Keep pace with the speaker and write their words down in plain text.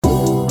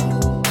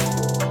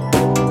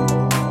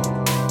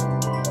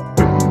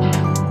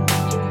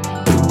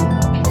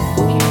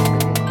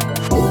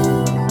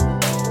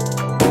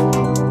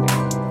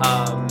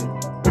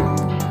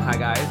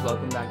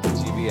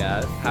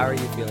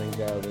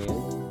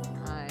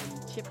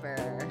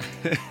chipper.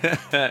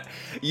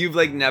 You've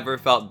like never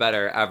felt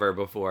better ever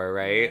before,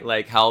 right?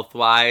 Like health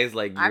wise,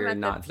 like you're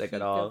not sick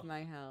at all. I'm at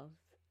the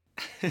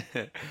peak of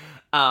my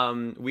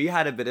health. We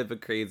had a bit of a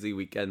crazy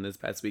weekend this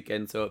past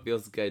weekend, so it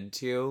feels good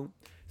to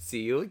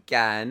see you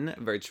again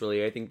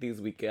virtually. I think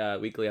these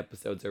weekly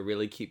episodes are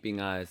really keeping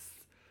us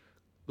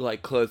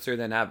like closer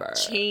than ever.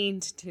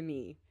 Chained to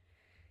me.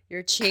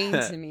 You're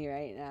chained to me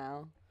right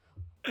now.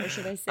 Or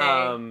should I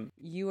say,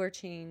 you are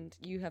chained.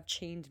 You have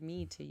chained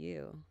me to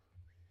you.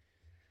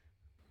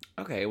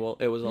 Okay, well,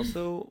 it was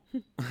also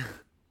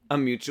a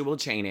mutual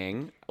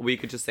chaining. We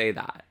could just say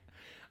that.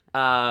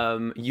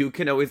 You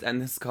can always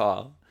end this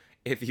call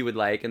if you would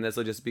like, and this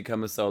will just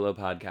become a solo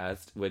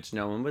podcast, which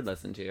no one would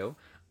listen to,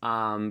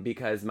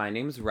 because my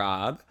name's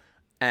Rob,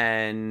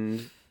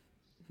 and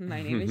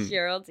my name is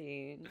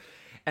Geraldine.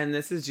 And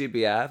this is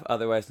GBF,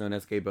 otherwise known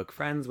as Gay Book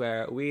Friends,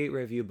 where we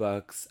review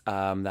books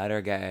that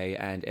are gay,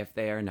 and if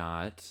they are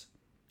not,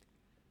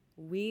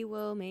 we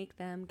will make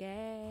them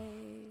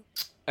gay.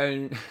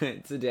 And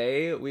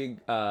today we,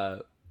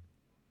 what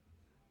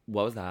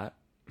was that?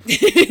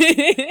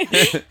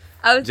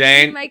 I was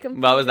Jane, my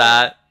computer. What was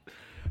that?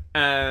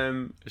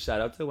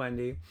 Shout out to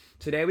Wendy.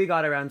 Today we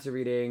got around to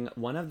reading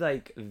one of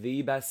like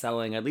the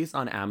best-selling, at least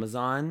on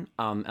Amazon,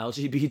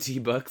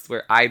 LGBT books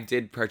where I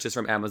did purchase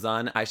from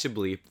Amazon. I should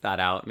bleep that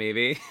out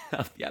maybe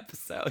of the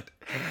episode.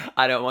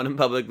 I don't want to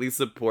publicly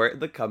support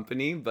the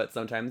company, but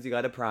sometimes you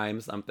gotta prime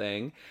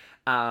something.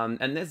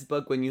 And this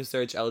book, when you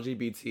search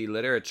LGBT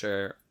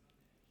literature,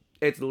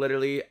 it's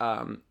literally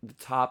the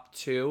top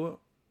 2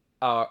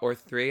 or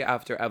 3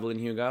 after Evelyn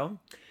Hugo.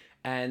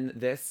 And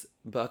this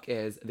book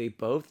is They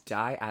Both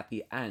Die at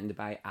the End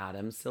by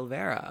Adam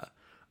Silvera.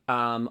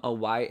 A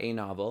YA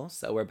novel.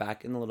 So we're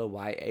back in the little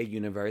YA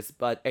universe,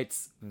 but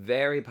it's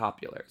very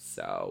popular.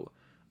 So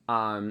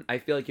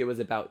I feel like it was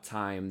about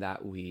time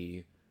that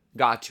we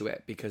got to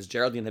it because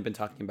Geraldine had been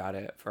talking about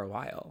it for a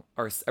while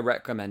or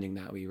recommending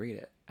that we read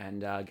it.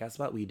 And guess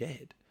what? We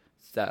did.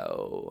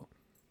 So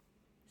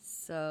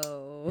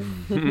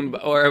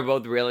we're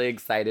both really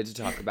excited to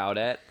talk about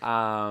it,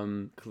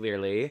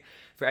 clearly.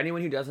 For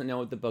anyone who doesn't know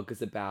what the book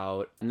is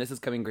about, and this is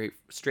coming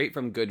straight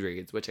from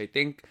Goodreads, which I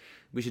think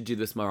we should do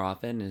this more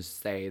often, is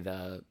say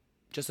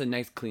just a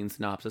nice clean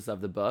synopsis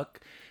of the book.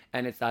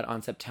 And it's that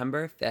on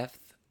September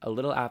 5th, a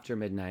little after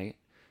midnight,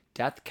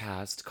 Death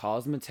Cast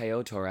calls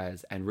Mateo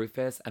Torres and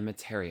Rufus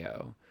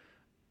Emeterio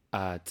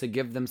to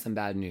give them some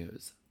bad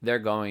news. They're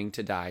going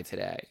to die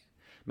today.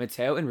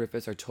 Mateo and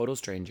Rufus are total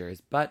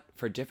strangers, but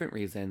for different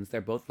reasons,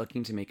 they're both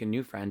looking to make a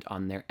new friend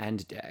on their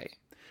end day.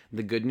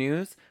 The good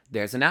news?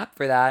 There's an app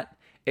for that.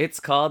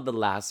 It's called The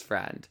Last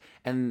Friend,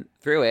 and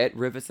through it,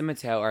 Rufus and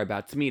Mateo are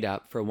about to meet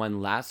up for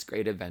one last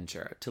great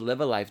adventure, to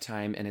live a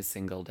lifetime in a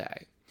single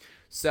day.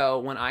 So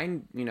when I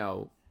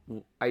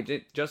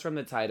did, just from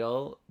the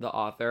title, the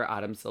author,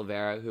 Adam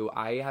Silvera, who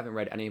I haven't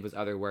read any of his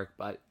other work,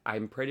 but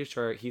I'm pretty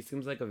sure he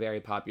seems like a very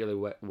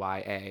popular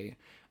YA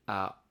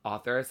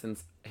author,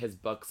 since his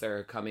books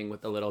are coming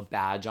with a little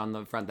badge on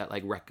the front that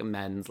like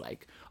recommends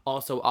like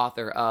also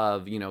author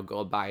of,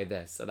 go buy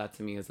this. So that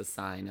to me is a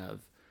sign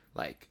of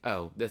like,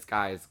 oh, this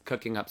guy's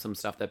cooking up some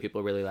stuff that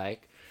people really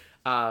like.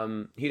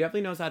 He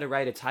definitely knows how to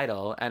write a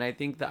title, and I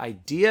think the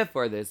idea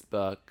for this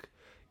book,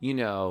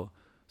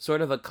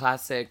 sort of a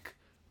classic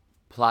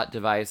plot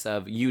device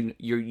of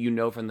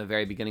from the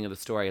very beginning of the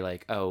story,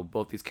 like, oh,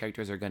 both these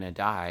characters are gonna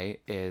die,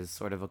 is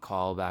sort of a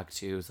callback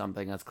to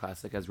something as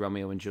classic as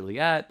Romeo and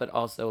Juliet, but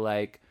also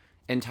like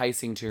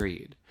enticing to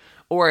read,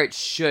 or it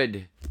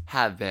should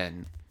have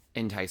been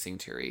enticing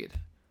to read.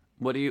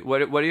 What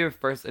are your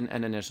first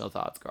and initial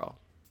thoughts, girl?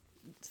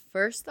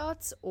 First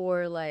thoughts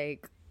or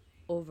like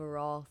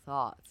overall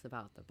thoughts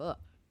about the book?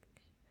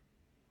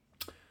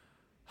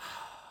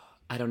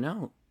 I don't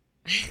know.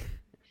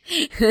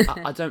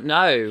 I don't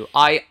know.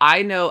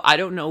 I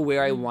don't know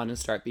where I want to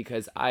start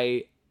because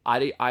I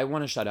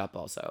want to shut up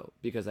also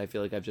because I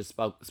feel like I've just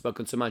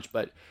spoken so much.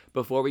 But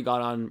before we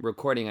got on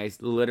recording, I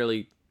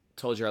literally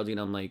told Geraldine,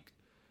 I'm like,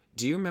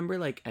 do you remember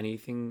like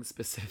anything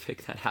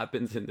specific that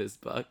happens in this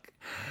book?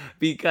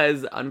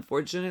 Because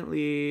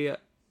unfortunately,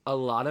 a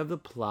lot of the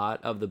plot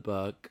of the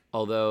book,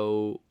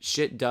 although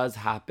shit does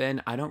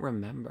happen, I don't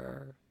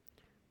remember.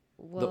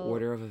 The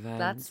order of events.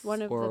 That's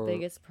one of the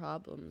biggest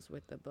problems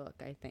with the book,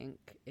 I think,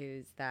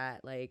 is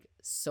that like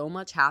so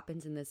much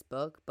happens in this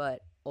book,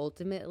 but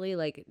ultimately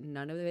like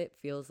none of it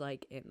feels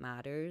like it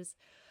matters,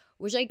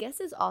 which I guess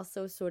is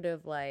also sort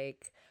of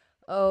like,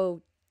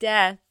 oh,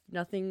 death,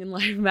 nothing in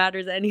life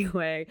matters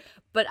anyway.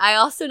 But I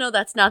also know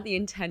that's not the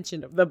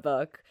intention of the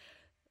book.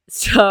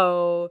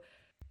 So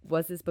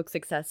was this book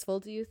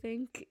successful, do you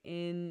think?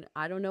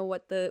 I don't know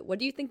what do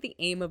you think the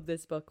aim of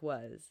this book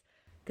was?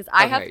 Because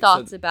I have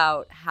thoughts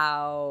about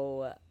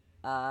how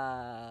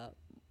the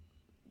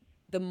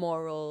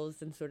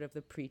morals and sort of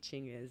the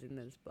preaching is in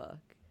this book.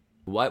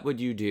 What would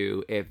you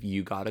do if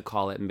you got a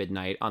call at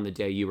midnight on the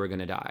day you were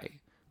going to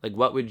die? Like,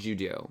 what would you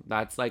do?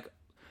 That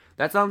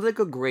sounds like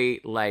a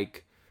great,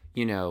 like,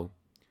 short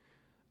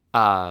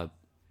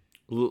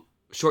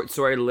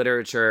story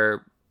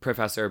literature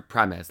professor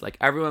premise. Like,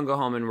 everyone go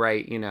home and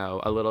write, you know,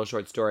 a little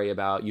short story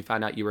about you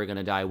found out you were going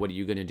to die. What are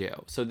you going to do?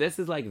 So this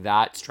is like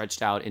that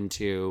stretched out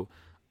into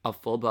a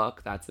full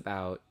book that's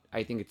about,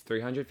 I think it's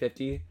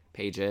 350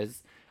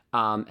 pages.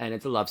 And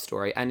it's a love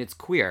story and it's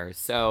queer.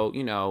 So,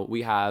 you know,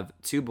 we have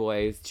two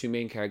boys, two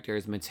main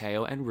characters,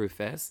 Mateo and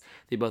Rufus.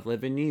 They both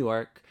live in New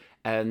York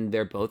and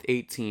they're both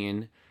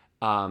 18.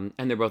 And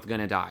they're both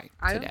going to die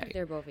I today. don't think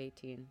they're both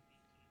 18.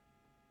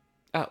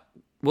 Oh,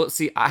 well,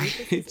 see, I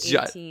Rufus is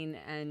just 18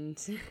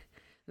 and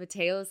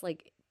Mateo's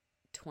like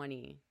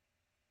 20.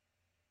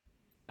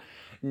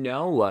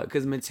 no,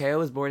 because Mateo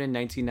was born in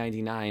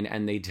 1999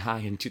 and they die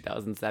in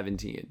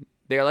 2017.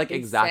 They're like They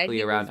exactly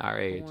said he around was our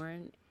age.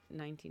 born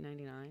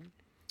 1999.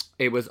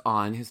 It was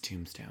on his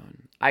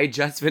tombstone. I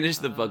just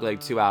finished the book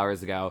like 2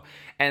 hours ago,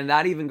 and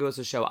that even goes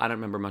to show I don't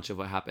remember much of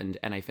what happened,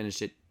 and I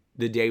finished it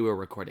the day we were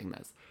recording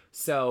this.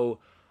 So,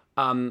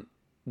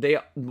 they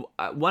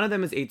one of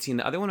them is 18,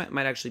 the other one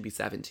might actually be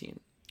 17.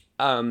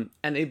 And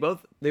they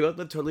both live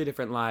totally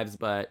different lives,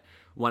 but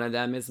one of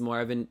them is more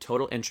of a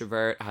total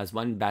introvert, has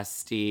one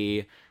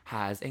bestie,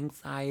 has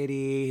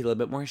anxiety, he's a little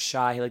bit more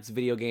shy, he likes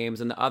video games,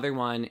 and the other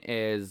one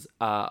is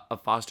a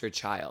foster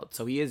child.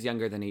 So he is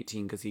younger than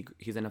 18 because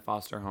he's in a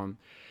foster home.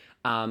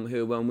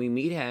 Who, when we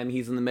meet him,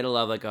 he's in the middle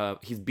of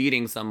he's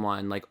beating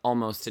someone like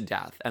almost to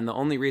death. And the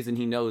only reason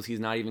he knows he's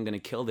not even going to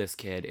kill this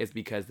kid is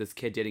because this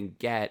kid didn't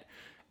get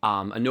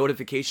a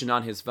notification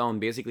on his phone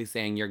basically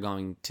saying you're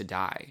going to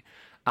die.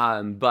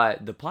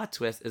 But the plot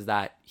twist is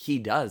that he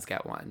does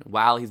get one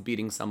while he's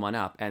beating someone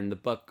up. And the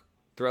book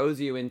throws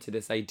you into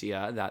this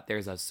idea that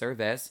there's a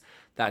service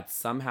that's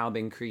somehow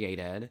been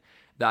created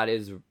that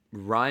is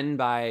run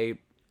by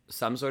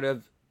some sort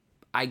of,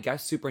 I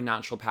guess,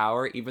 supernatural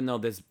power, even though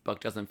this book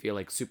doesn't feel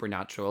like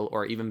supernatural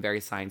or even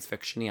very science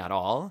fiction-y at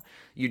all.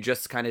 You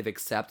just kind of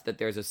accept that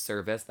there's a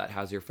service that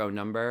has your phone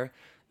number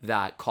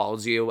that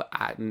calls you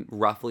at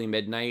roughly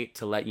midnight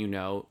to let you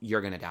know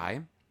you're going to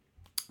die.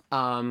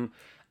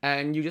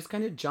 And you just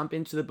kind of jump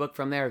into the book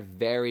from there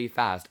very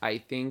fast. I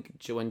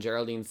think when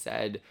Geraldine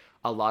said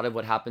a lot of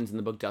what happens in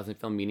the book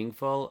doesn't feel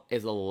meaningful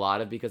is a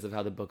lot of because of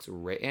how the book's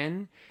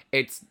written.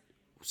 It's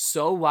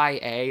so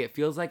YA. It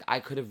feels like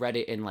I could have read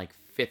it in like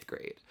 5th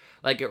grade.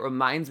 Like, it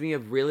reminds me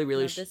of really,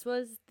 really... This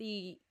was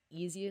the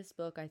easiest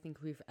book I think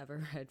we've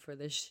ever read for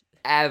this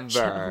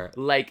ever.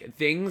 Like,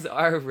 things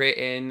are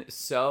written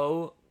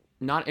so,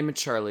 not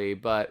immaturely,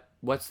 but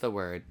what's the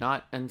word?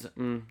 Not...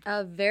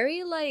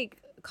 very,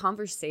 like,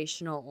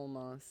 conversational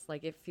almost.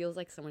 Like, it feels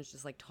like someone's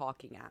just, like,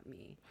 talking at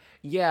me.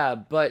 Yeah,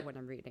 but... when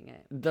I'm reading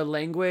it. The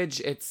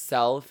language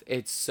itself,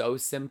 it's so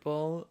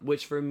simple,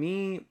 which for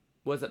me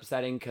was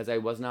upsetting because I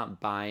was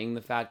not buying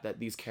the fact that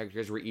these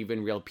characters were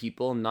even real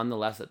people,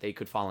 nonetheless that they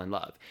could fall in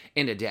love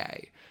in a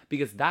day.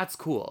 Because that's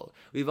cool.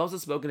 We've also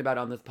spoken about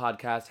on this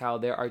podcast how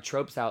there are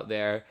tropes out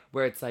there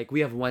where it's like, we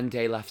have one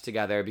day left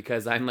together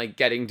because I'm like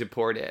getting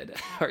deported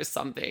or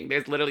something.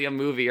 There's literally a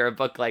movie or a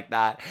book like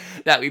that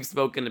we've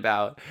spoken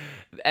about.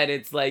 And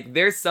it's like,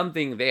 there's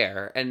something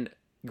there. And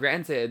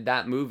granted,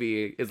 that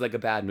movie is like a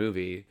bad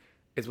movie.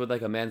 It's with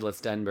like Amanda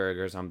Stenberg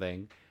or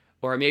something.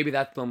 Or maybe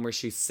that's the one where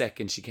she's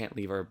sick and she can't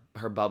leave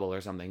her bubble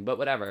or something. But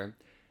whatever.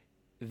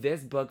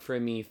 This book for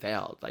me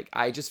failed. Like,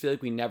 I just feel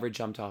like we never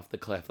jumped off the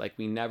cliff. Like,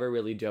 we never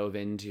really dove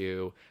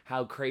into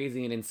how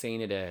crazy and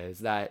insane it is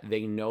that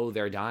they know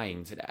they're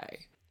dying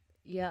today.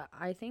 Yeah,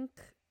 I think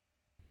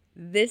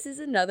this is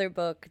another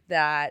book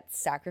that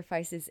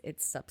sacrifices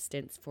its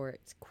substance for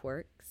its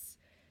quirks.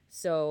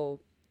 So,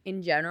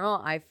 in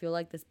general, I feel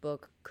like this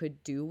book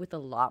could do with a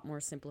lot more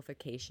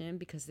simplification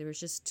because there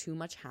was just too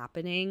much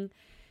happening.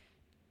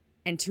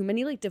 And too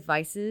many like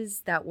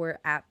devices that were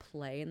at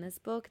play in this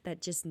book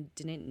that just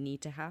didn't need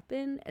to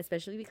happen,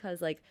 especially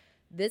because like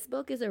this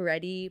book is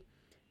already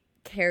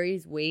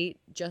carries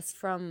weight just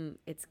from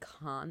its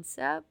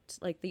concept.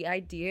 Like the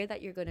idea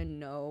that you're going to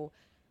know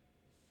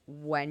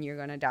when you're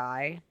going to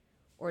die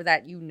or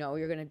that you know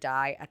you're going to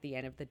die at the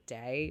end of the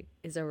day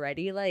is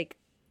already like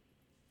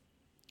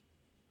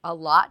a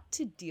lot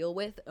to deal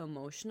with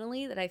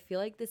emotionally that I feel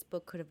like this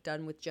book could have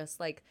done with just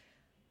like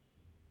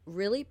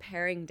really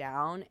paring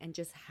down and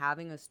just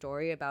having a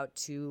story about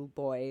two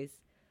boys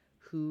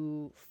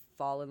who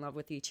fall in love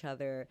with each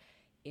other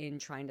in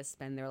trying to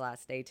spend their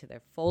last day to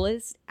their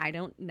fullest. I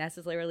don't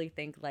necessarily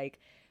think like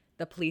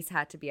the police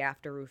had to be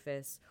after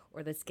Rufus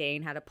or the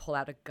Skane had to pull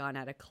out a gun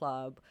at a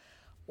club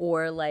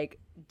or like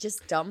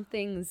just dumb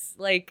things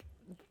like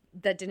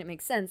that didn't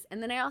make sense.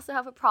 And then I also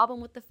have a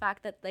problem with the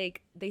fact that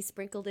like they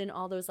sprinkled in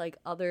all those like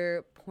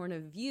other point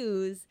of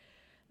views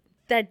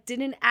that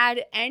didn't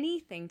add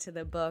anything to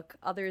the book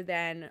other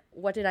than,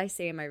 what did I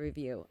say in my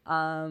review?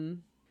 The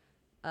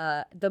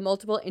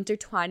multiple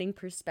intertwining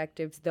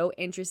perspectives, though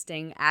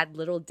interesting, add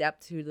little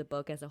depth to the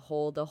book as a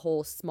whole. The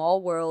whole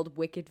small world,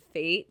 wicked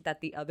fate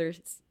that the other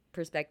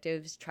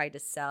perspectives tried to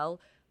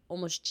sell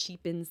almost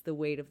cheapens the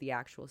weight of the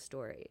actual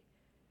story.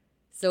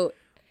 So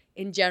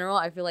in general,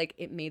 I feel like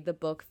it made the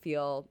book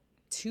feel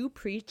too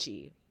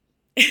preachy.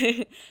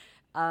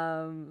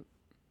 And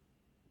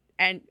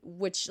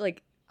which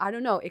like, I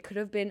don't know. It could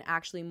have been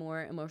actually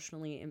more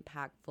emotionally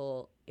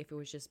impactful if it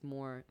was just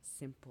more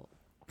simple.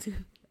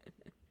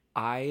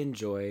 I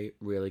enjoy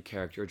really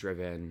character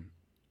driven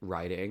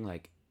writing.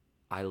 Like,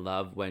 I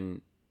love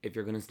when, if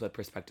you're going to split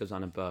perspectives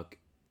on a book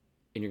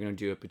and you're going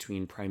to do it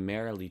between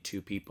primarily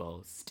two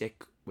people,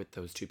 stick with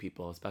those two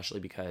people,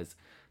 especially because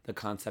the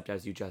concept,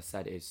 as you just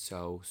said, is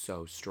so,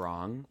 so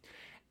strong.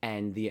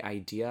 And the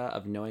idea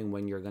of knowing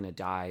when you're going to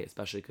die,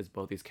 especially because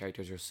both these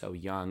characters are so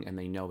young and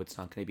they know it's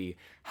not going to be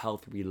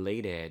health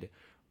related,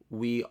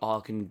 we all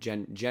can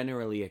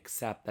generally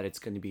accept that it's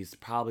going to be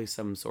probably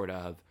some sort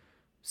of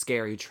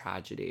scary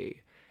tragedy.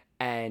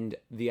 And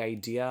the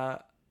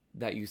idea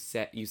that you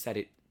said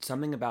it,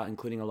 something about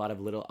including a lot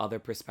of little other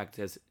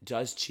perspectives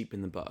does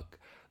cheapen the book,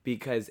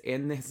 because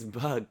in this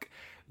book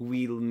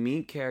we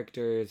meet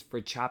characters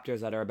for chapters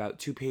that are about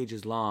 2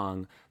 pages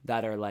long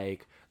that are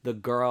like the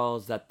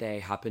girls that they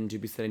happen to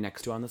be sitting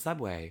next to on the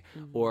subway,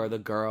 or the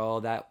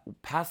girl that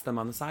passed them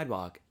on the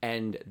sidewalk,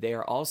 and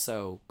they're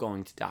also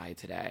going to die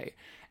today.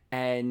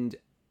 And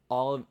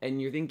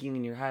and you're thinking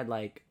in your head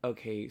like,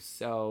 okay,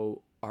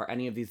 so are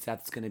any of these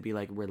deaths going to be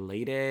like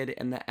related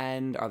in the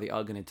end? Are they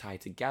all going to tie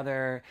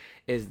together?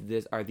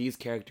 Are these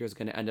characters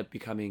going to end up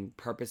becoming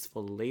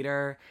purposeful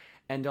later?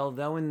 And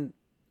although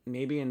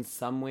maybe in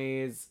some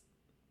ways,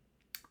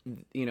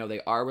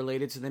 they are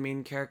related to the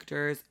main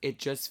characters, it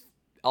just,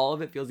 all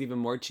of it feels even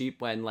more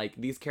cheap when like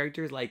these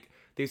characters, like,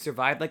 they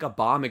survived like a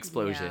bomb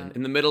explosion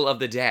in the middle of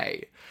the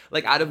day,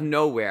 like out of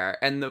nowhere,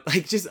 and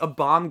like just a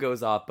bomb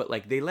goes off, but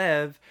like they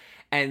live.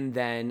 And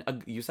then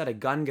you said a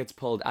gun gets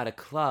pulled at a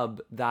club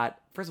that,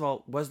 first of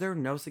all, was there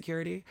no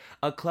security?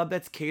 A club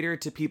that's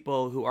catered to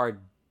people who are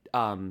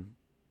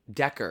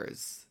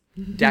deckers.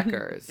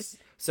 Deckers.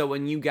 So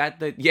when you get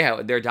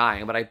they're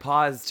dying, but I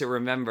paused to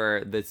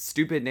remember the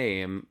stupid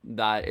name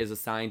that is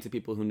assigned to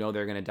people who know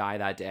they're going to die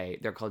that day.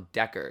 They're called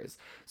deckers.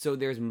 So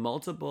there's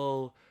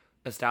multiple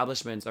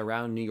establishments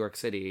around New York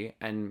City,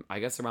 and I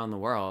guess around the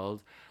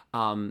world,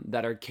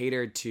 that are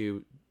catered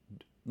to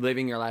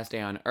living your last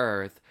day on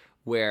Earth,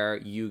 where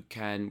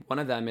one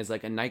of them is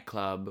like a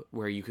nightclub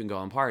where you can go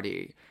and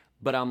party.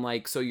 But I'm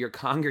like, so you're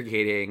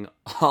congregating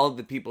all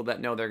the people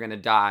that know they're going to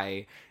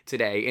die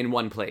today in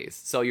one place.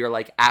 So you're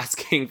like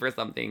asking for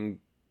something,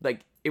 like,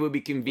 it would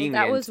be convenient.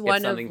 Well, that was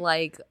one of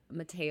like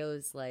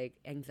Mateo's like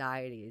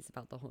anxieties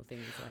about the whole thing.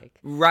 Like,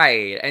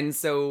 right. And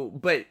so,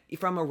 but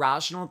from a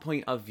rational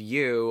point of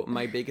view,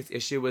 my biggest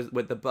issue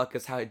with the book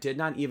is how it did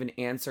not even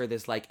answer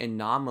this like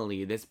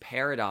anomaly, this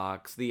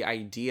paradox, the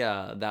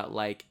idea that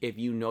like, if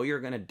you know you're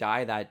going to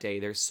die that day,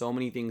 there's so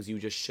many things you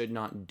just should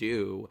not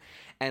do.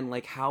 And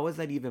like, how is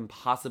that even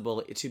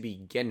possible to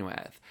begin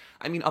with?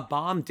 I mean, a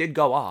bomb did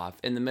go off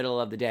in the middle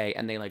of the day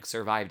and they like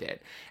survived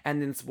it.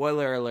 And then,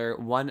 spoiler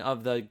alert, one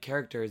of the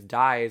characters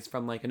dies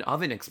from like an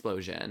oven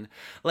explosion.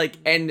 Like,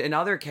 and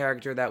another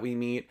character that we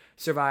meet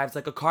survives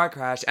like a car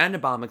crash and a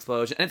bomb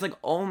explosion. And it's like,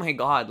 oh my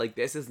God, like,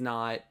 this is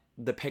not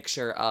the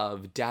picture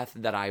of death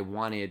that I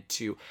wanted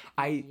to.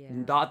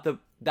 Thought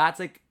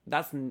that's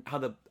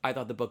how I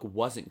thought the book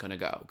wasn't gonna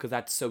go, because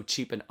that's so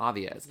cheap and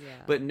obvious.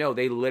 But no,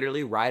 they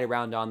literally ride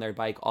around on their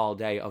bike all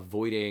day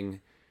avoiding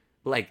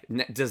like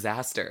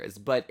disasters.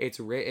 But it's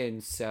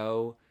written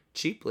so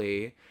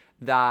cheaply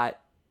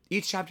that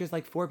each chapter is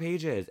like 4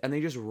 pages and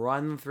they just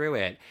run through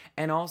it.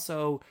 And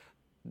also,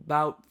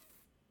 about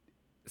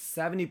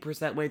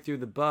 70% way through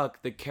the book,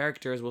 the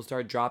characters will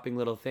start dropping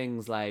little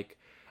things like,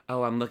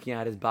 oh, I'm looking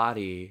at his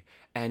body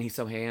and he's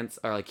so handsome,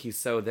 or like he's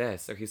so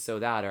this, or he's so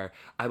that, or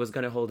I was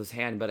gonna hold his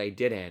hand but I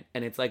didn't.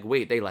 And it's like,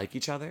 wait, they like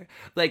each other?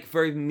 Like,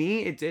 for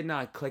me, it did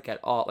not click at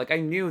all. Like, I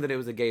knew that it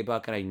was a gay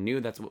book and I knew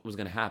that's what was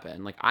gonna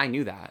happen. Like, I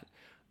knew that.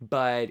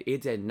 But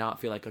it did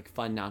not feel like a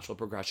fun natural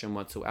progression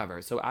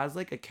whatsoever. So as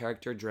like a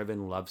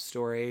character-driven love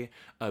story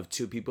of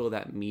two people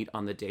that meet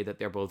on the day that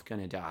they're both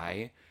gonna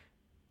die,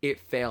 it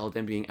failed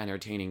in being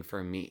entertaining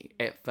for me.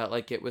 It felt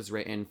like it was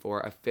written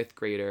for a 5th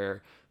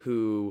grader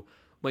who,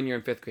 when you're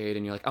in 5th grade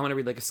and you're like, I want to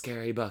read like a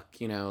scary book,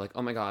 like,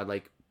 oh my God,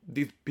 like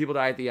these people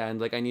die at the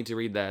end, like I need to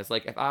read this.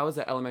 Like, if I was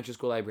an elementary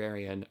school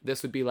librarian,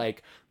 this would be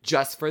like,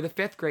 just for the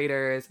 5th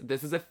graders,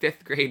 this is a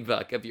 5th grade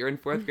book. If you're in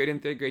 4th grade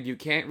and 3rd grade, you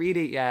can't read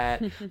it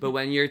yet, but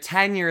when you're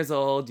 10 years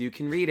old, you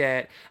can read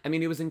it. I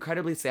mean, it was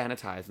incredibly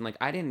sanitized, and like,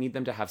 I didn't need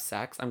them to have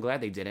sex. I'm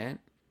glad they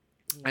didn't.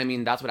 I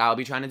mean, that's what I'll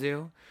be trying to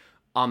do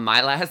on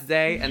my last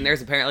day, and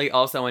there's apparently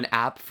also an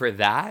app for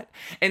that.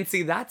 And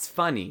see, that's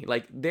funny.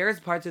 Like, there's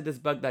parts of this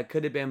book that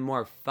could have been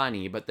more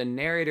funny, but the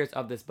narrators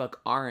of this book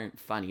aren't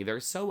funny.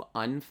 They're so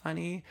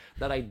unfunny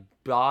that I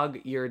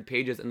dog-eared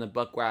pages in the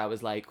book where I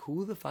was like,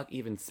 who the fuck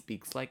even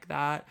speaks like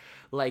that?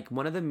 Like,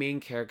 one of the main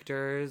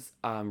characters,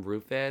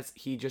 Rufus,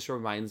 he just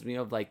reminds me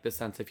of like the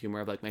sense of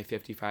humor of like my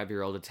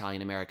 55-year-old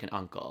Italian-American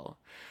uncle.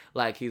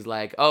 Like, he's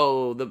like,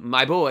 oh,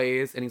 my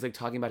boys, and he's like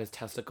talking about his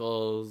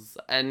testicles,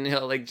 and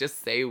he'll like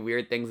just say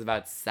weird things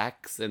about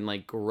sex and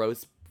like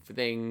gross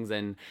things,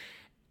 and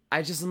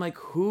I just am like,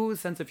 whose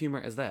sense of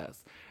humor is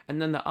this?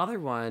 And then the other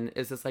one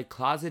is this like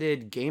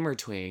closeted gamer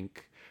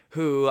twink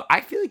who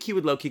I feel like he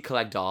would low-key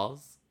collect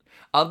dolls.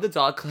 Of the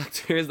doll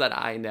collectors that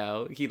I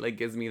know, he like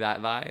gives me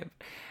that vibe.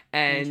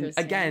 And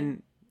Interesting.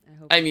 again, I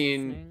hope I he's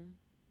mean,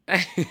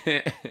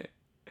 listening.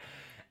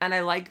 and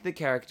I like the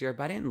character,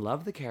 but I didn't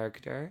love the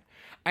character.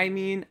 I No.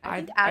 mean,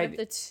 I think out of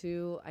the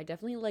two, I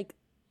definitely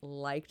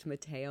liked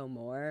Mateo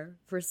more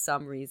for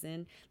some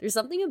reason. There's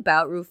something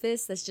about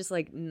Rufus that's just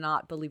like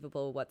not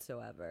believable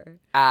whatsoever.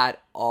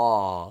 at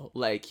all.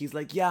 Like he's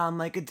like, yeah, I'm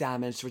like a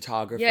damaged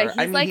Yeah, photographer.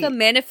 I he's mean, like a he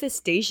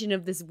manifestation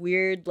of this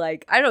weird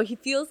like I don't know, he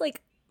feels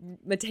like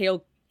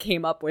Mateo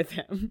came up with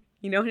him.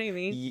 You know what I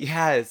mean?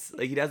 yes,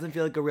 like he doesn't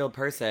feel like a real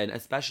person,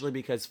 especially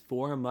because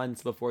 4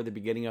 months before the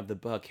beginning of the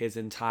book, his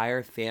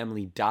entire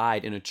family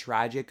died in a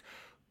tragic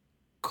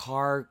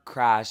car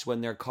crash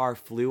when their car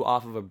flew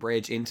off of a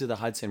bridge into the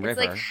Hudson It's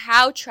like River.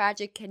 how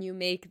tragic can you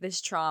make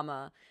this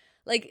trauma?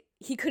 Like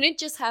he couldn't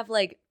just have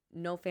like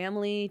no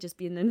family, just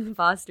be in the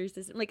foster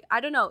system. Like I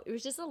don't know, it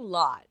was just a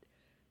lot.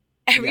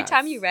 Every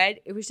time you Yes. read,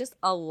 it was just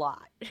a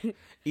lot.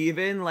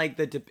 Even like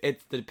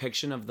it's the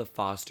depiction of the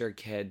foster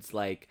kids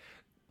like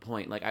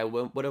point. Like I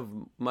would have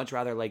much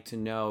rather liked to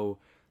know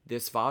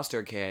this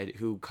foster kid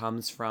who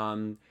comes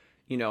from,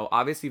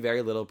 obviously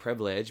very little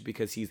privilege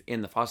because he's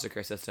in the foster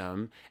care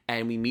system,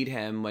 and we meet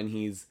him when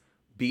he's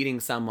beating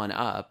someone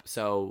up.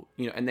 So,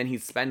 and then he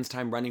spends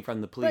time running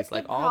from the police. But the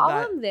Like all of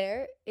that. problem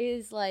there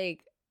is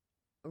like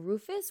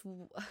Rufus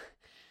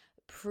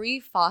pre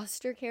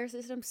foster care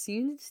system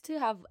seems to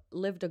have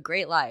lived a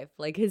great life.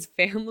 Like his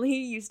family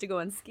used to go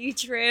on ski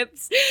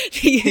trips.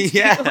 He used to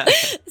Yeah.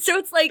 so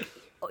it's like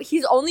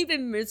he's only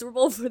been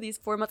miserable for these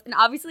 4 months. And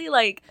obviously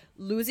like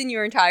losing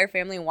your entire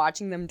family and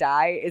watching them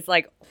die is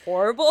like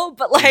horrible.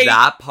 But like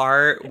That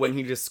part when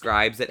he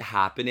describes it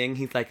happening,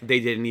 he's like, they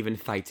didn't even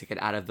fight to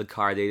get out of the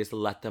car. They just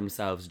let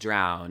themselves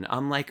drown.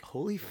 I'm like,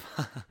 holy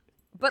fuck.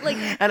 but like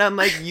And I'm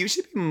like, you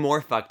should be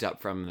more fucked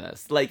up from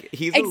this. Like,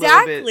 he's a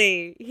little bit.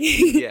 exactly.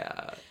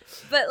 Yeah.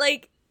 But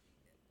like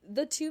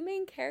the two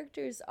main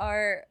characters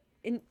are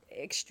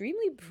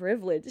extremely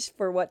privileged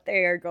for what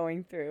they are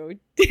going through,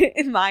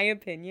 in my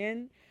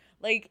opinion.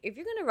 Like, if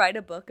you're gonna write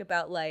a book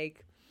about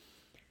like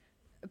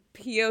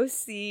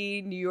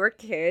POC New York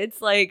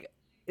kids, like,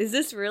 is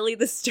this really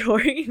the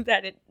story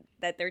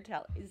that they're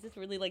telling? Is this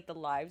really like the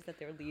lives that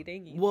they're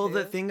leading? You Well,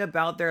 the two? thing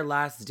about their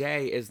last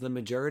day is the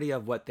majority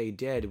of what they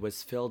did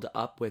was filled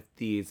up with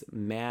these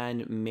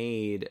man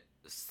made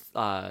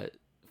uh,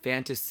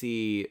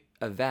 fantasy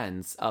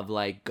events of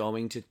like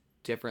going to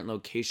different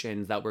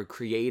locations that were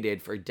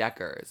created for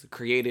deckers,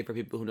 created for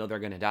people who know they're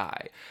gonna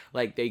die.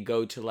 Like they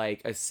go to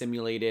like a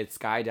simulated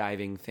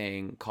skydiving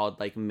thing called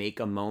like Make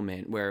a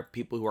Moment, where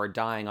people who are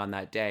dying on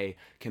that day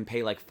can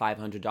pay like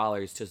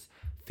 $500 to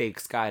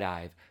fake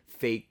skydive,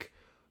 fake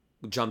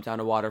jump down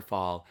a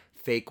waterfall,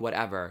 fake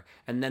whatever.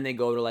 And then they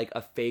go to like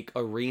a fake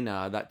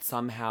arena that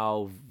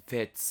somehow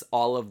fits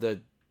all of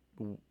the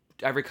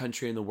every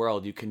country in the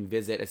world. You can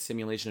visit a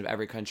simulation of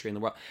every country in the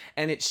world.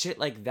 And it's shit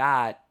like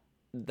that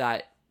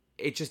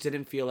it just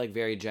didn't feel like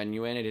very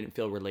genuine. It didn't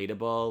feel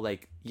relatable.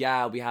 Like,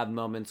 yeah, we have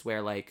moments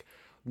where like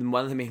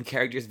one of the main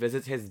characters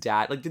visits his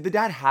dad. Like, did the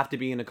dad have to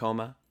be in a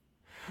coma?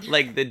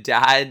 Like the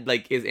dad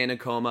like is in a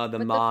coma, the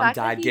But the mom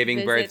fact that died he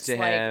giving birth visits to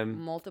like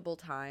him. multiple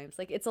times,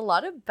 like it's a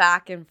lot of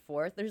back and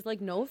forth. There's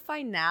like no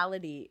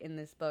finality in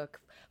this book.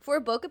 For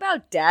a book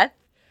about death,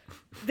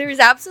 there's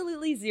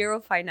absolutely zero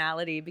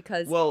finality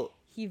because Well,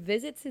 he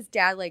visits his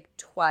dad like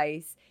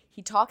twice.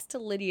 He talks to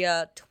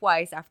Lydia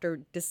twice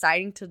after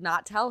deciding to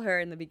not tell her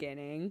in the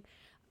beginning.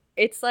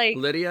 It's like,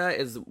 Lydia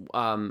is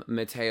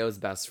Mateo's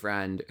best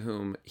friend,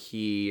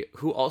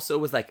 who also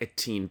was like a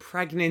teen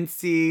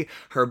pregnancy.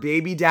 Her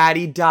baby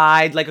daddy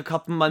died like a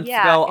couple months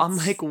yeah, ago. I'm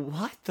it's like,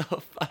 what the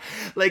fuck?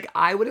 Like,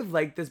 I would have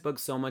liked this book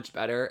so much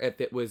better if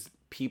it was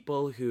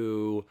people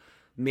who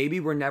maybe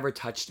were never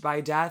touched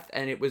by death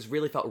and it was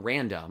really felt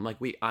random. Like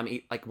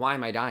like, why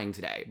am I dying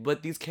today?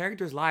 But these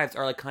characters' lives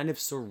are like kind of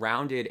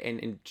surrounded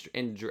and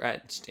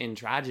drenched in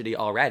tragedy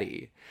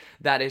already.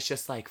 That it's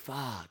just like,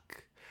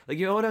 fuck. Like,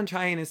 you know what I'm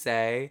trying to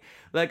say?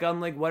 Like, I'm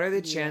like, what are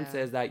the yeah.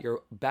 chances that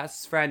your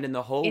best friend in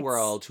the whole It's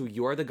world, who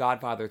you're the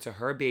godfather to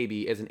her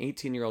baby, is an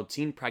 18-year-old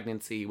teen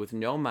pregnancy with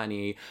no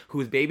money,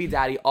 whose baby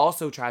daddy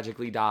also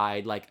tragically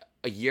died like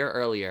a year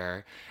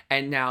earlier,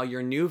 and now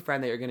your new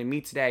friend that you're going to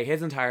meet today,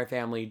 his entire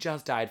family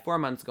just died 4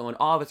 months ago, and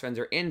all of his friends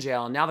are in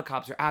jail, and now the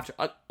cops are after.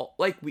 You know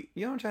what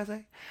I'm trying to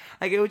say?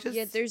 Like, it was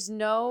yeah, just there's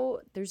no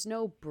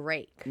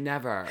break.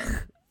 never,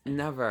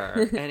 never,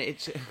 and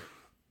it's.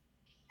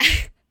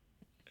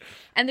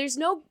 And there's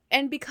no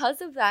and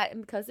because of that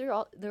and because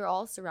they're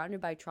all surrounded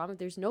by trauma,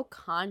 there's no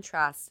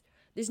contrast.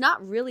 There's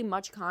not really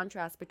much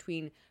contrast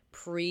between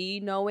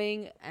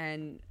pre-knowing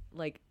and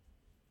like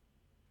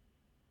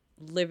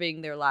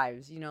living their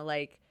lives,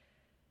 like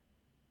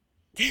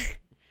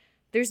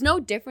there's no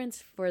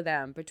difference for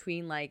them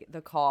between like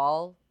the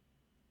call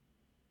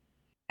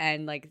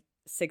and like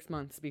 6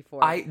 months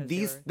before because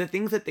they were The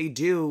things that they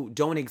do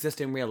don't exist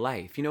in real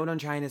life. You know what I'm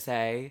trying to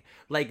say?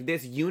 Like,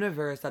 this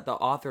universe that the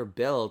author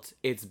built,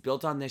 it's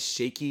built on this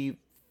shaky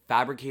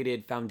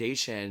fabricated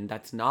foundation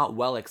that's not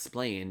well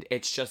explained.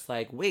 It's just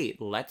like,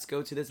 wait, let's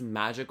go to this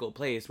magical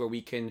place where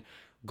we can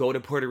go to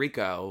Puerto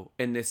Rico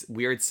in this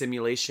weird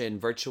simulation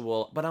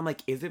virtual. But I'm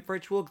like, is it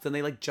virtual? Because then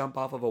they like jump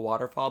off of a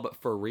waterfall, but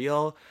for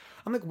real.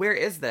 I'm like, where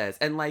is this?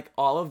 And like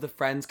all of the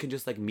friends can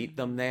just like meet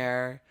them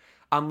there.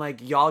 I'm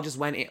like, y'all just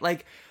went in.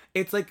 Like,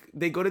 it's like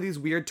they go to these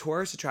weird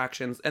tourist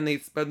attractions and they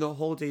spend the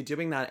whole day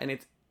doing that. And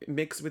it's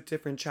mixed with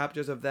different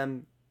chapters of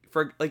them.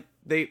 For like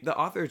the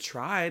author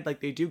tried, like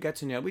they do get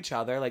to know each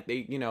other, like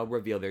they, you know,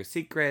 reveal their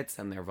secrets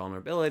and their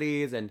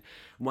vulnerabilities, and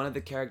one of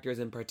the characters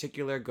in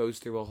particular goes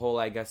through a whole,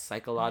 I guess,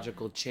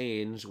 psychological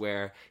change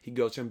where he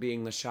goes from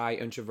being the shy,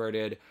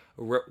 introverted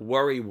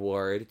worry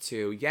ward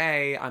to,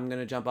 yay, I'm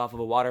gonna jump off of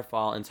a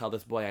waterfall and tell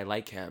this boy I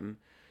like him,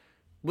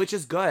 which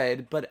is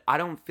good, but I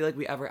don't feel like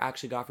we ever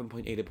actually got from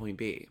point A to point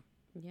B.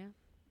 Yeah.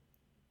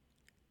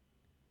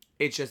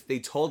 It's just they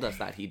told us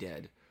that he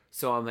did,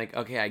 so I'm like,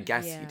 okay, I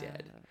guess he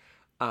did.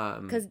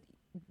 Because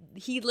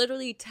he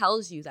literally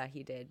tells you that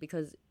he did,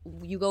 because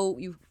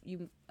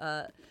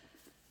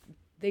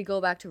they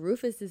go back to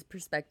Rufus's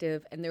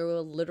perspective and there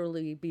will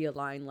literally be a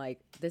line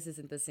like, this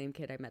isn't the same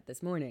kid I met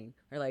this morning,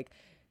 or like,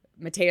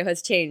 Mateo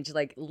has changed,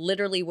 like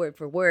literally word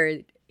for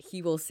word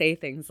he will say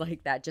things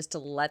like that just to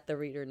let the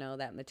reader know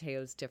that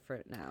Mateo's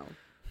different now.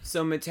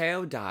 So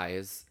Mateo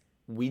dies.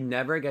 We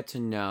never get to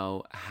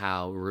know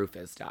how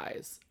Rufus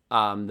dies.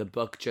 The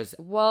book just,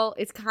 well,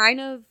 it's kind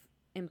of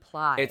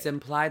implied. It's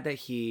implied that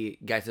he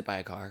gets hit by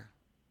a car,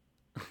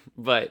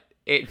 but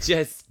it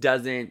just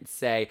doesn't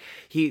say.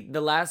 The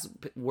last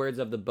words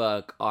of the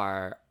book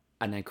are,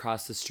 and I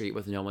crossed the street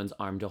with no one's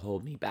arm to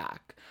hold me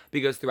back,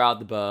 because throughout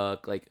the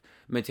book, like,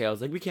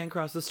 Mateo's like, we can't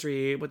cross the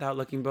street without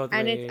looking both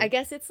ways. And I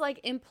guess it's like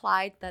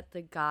implied that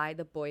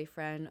the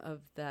boyfriend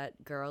of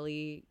that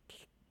girlie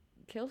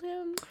killed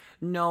him.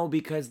 No,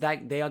 because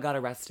they all got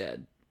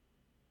arrested.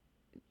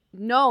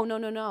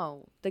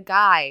 No. The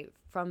guy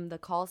from the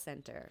call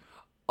center.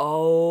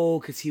 Oh,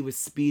 because he was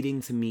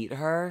speeding to meet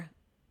her?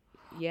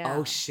 Yeah.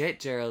 Oh, shit,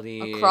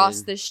 Geraldine.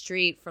 Across the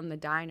street from the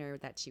diner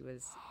that she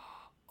was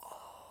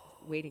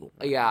waiting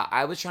for. Yeah,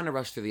 I was trying to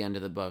rush through the end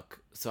of the book,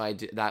 so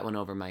that went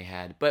over my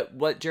head. But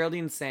what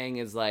Geraldine's saying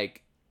is,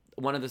 like,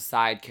 one of the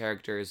side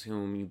characters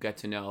whom you get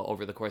to know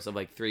over the course of,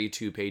 like, 3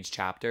 2-page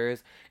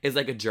chapters is,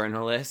 like, a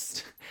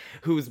journalist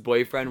whose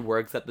boyfriend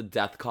works at the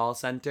death call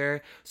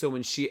center. So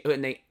when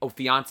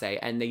fiance,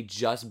 and they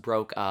just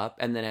broke up,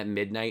 and then at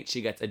midnight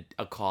she gets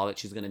a call that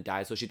she's gonna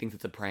die, so she thinks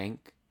it's a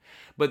prank.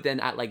 But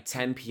then at, like,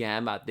 10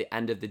 p.m. at the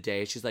end of the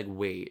day, she's like,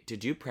 wait,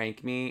 did you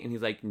prank me? And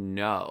he's like,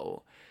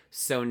 no.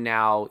 So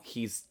now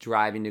he's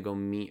driving to go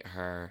meet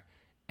her,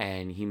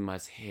 and he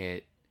must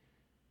hit...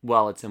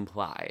 Well, it's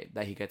implied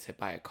that he gets hit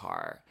by a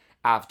car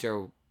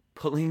after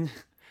pulling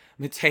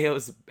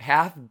Mateo's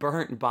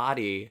half-burnt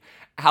body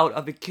out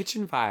of a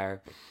kitchen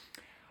fire.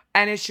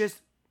 And it's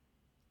just...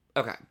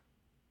 Okay.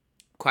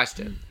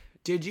 Question.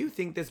 Did you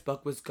think this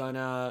book was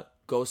gonna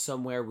go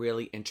somewhere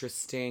really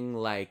interesting,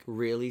 like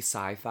really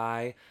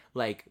sci-fi?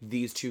 Like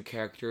these two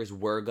characters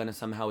were gonna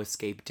somehow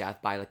escape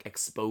death by like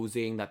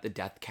exposing that the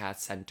Death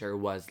Cast Center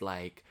was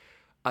like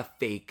a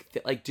fake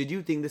like, did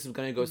you think this was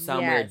gonna go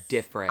somewhere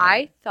different?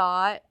 I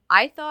thought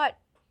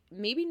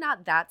maybe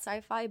not that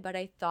sci-fi, but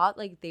I thought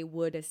like they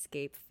would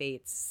escape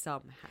fate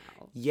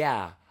somehow.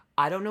 Yeah.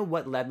 I don't know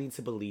what led me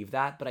to believe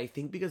that, but I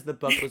think because the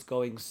book was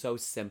going so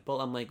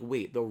simple, I'm like,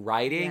 wait, the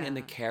writing and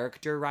the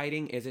character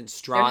writing isn't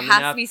strong enough.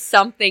 There has to be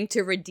something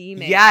to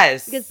redeem it.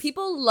 Yes. Because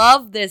people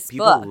love this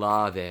book. People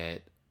love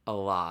it a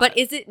lot. But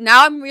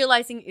now I'm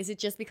realizing, is it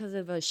just because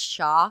of a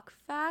shock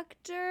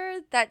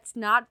factor that's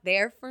not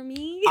there for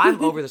me?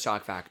 I'm over the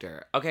shock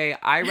factor. Okay,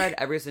 I read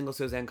every single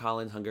Suzanne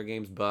Collins Hunger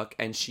Games book,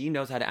 and she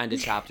knows how to end a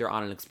chapter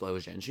on an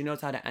explosion. She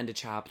knows how to end a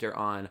chapter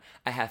on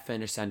a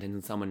half-finished sentence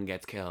and someone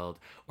gets killed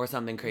or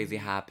something crazy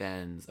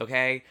happens.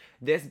 Okay,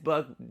 this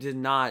book was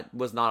not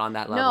on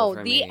that level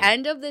for me. No, the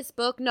end of this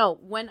book. No,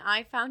 when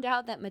I found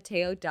out that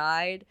Mateo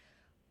died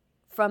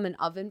from an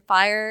oven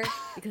fire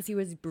because he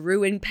was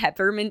brewing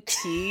peppermint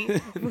tea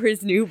for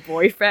his new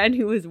boyfriend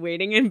who was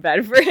waiting in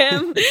bed for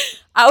him,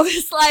 I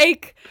was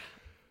like,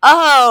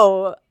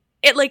 oh,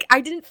 I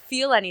didn't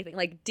feel anything.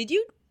 Like, did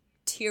you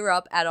tear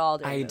up at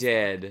all? I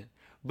did.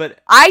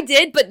 But I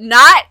did, but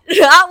not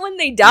when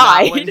they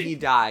died. Not when he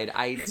died.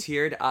 I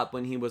teared up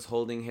when he was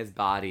holding his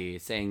body,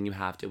 saying, "You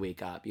have to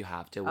wake up. You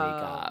have to wake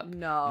up."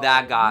 No,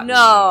 that got me.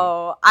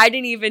 No, I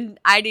didn't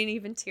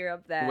even tear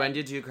up then. When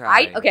did you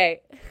cry?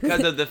 Okay,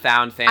 because of the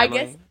found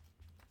family.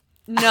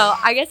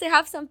 I guess I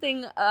have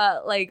something.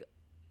 Like,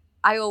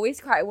 I always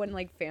cry when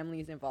like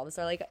family's involved.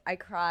 So like, I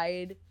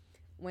cried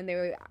when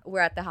they were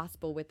at the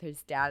hospital with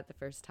his dad the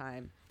first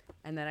time,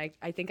 and then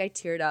I think I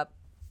teared up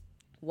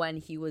when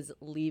he was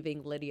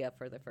leaving Lydia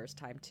for the first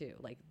time too.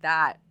 Like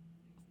that,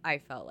 I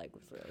felt like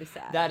was really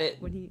sad.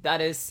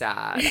 That is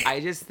sad. I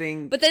just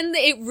think... But then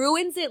it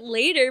ruins it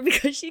later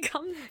because she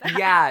comes back.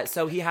 Yeah,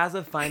 so he has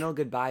a final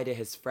goodbye to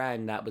his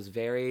friend that was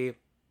very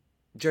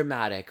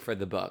dramatic for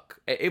the book.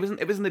 It was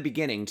in the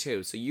beginning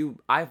too. So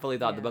I fully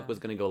thought the book Yeah. was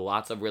going to go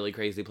lots of really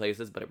crazy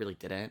places, but it really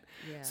didn't.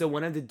 Yeah. So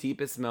one of the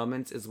deepest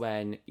moments is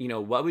when,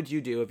 what would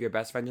you do if your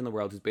best friend in the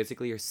world, who's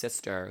basically your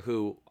sister,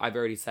 who I've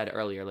already said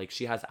earlier, like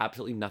she has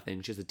absolutely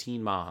nothing. She's a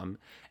teen mom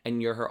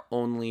and you're her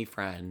only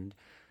friend.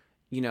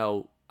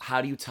 How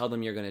do you tell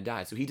them you're going to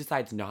die? So he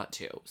decides not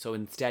to. So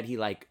instead he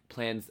like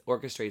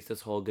orchestrates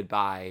this whole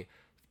goodbye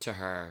to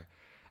her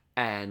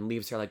and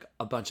leaves her like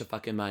a bunch of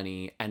fucking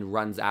money and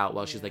runs out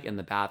while she's like in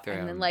the bathroom.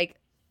 And then like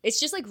it's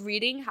just like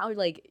reading how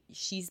like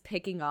she's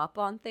picking up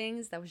on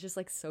things that was just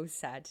like so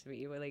sad to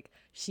me. Where like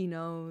she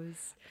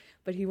knows,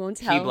 but he won't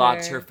tell He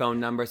blocked her her phone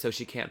number so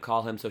she can't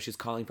call him. So she's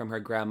calling from her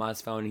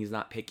grandma's phone. And he's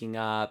not picking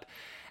up.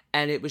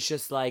 And it was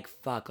just like,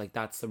 fuck, like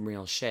that's some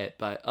real shit.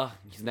 But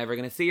he's never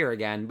gonna see her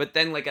again. But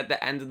then like at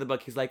the end of the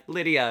book, he's like,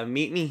 Lydia,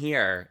 meet me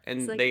here.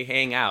 And like, they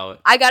hang out.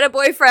 I got a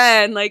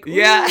boyfriend. Like,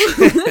 yeah.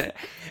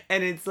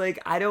 And it's like,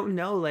 I don't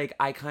know, like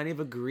I kind of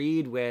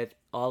agreed with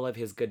all of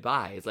his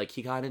goodbyes. Like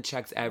he kind of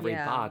checks every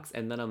box.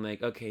 And then I'm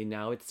like, okay,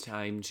 now it's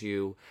time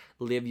to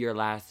live your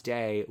last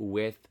day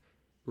with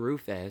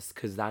Rufus,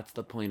 because that's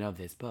the point of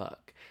this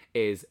book,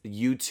 is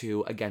you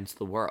two against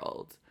the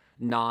world,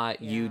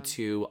 not you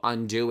two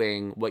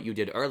undoing what you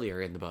did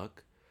earlier in the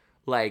book,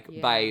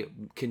 like by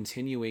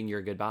continuing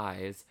your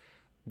goodbyes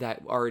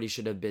that already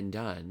should have been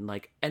done.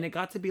 Like, and it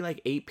got to be like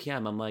 8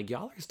 p.m. I'm like,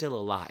 y'all are still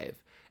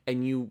alive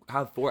and you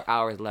have 4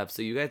 hours left,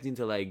 so you guys need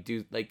to like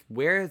do, like,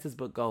 where is this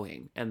book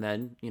going? And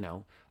then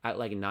at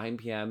like 9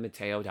 p.m.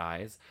 Mateo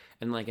dies,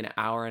 and like an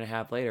hour and a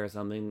half later or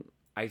something,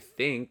 I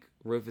think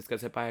Rufus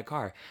gets hit by a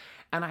car.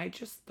 And I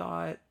just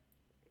thought,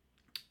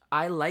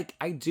 I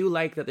do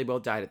like that they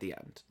both died at the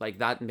end. Like,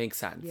 that makes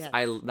sense. Yes,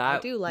 I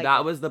do like that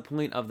it. was the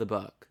point of the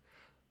book.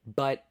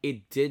 But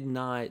it did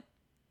not.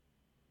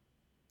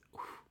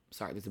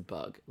 Sorry, there's a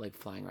bug like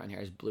flying around here.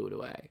 I just blew it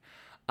away.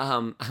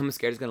 I'm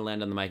scared it's gonna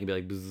land on the mic and be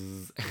like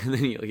bzzz, and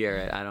then you'll hear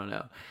it. I don't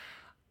know.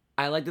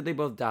 I like that they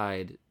both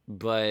died,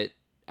 but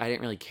I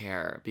didn't really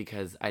care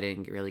because I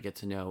didn't really get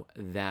to know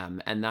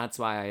them. And that's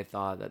why I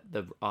thought that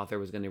the author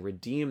was going to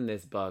redeem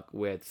this book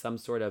with some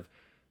sort of,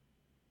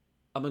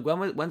 I'm like,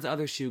 when's the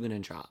other shoe going to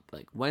drop?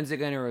 Like, when's it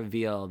going to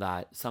reveal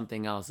that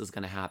something else is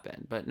going to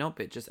happen? But nope,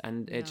 it just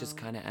kind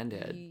of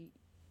ended.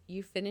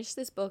 You finish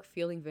this book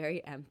feeling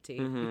very empty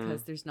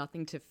because there's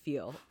nothing to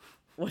feel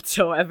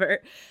whatsoever.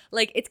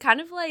 Like, it's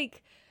kind of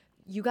like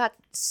you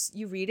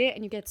read it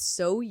and you get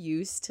so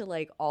used to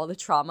like all the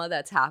trauma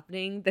that's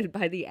happening that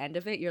by the end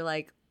of it you're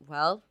like,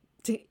 well,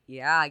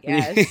 yeah, I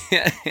guess.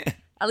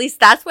 At least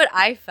that's what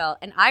I felt.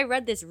 And I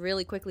read this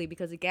really quickly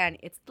because, again,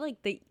 it's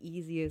like the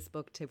easiest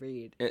book to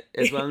read.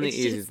 It's one of the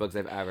easiest books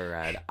I've ever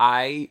read.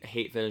 I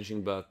hate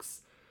finishing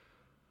books.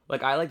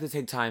 Like, I like to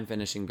take time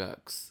finishing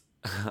books.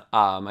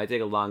 I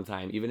take a long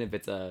time, even if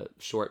it's a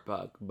short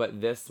book.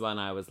 But this one,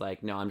 I was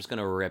like, no, I'm just going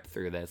to rip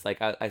through this.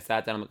 Like, I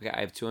sat down, I'm like, okay,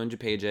 I have 200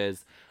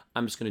 pages.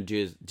 I'm just going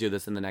to do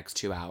this in the next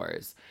 2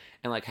 hours.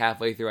 And like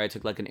halfway through, I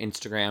took like an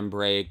Instagram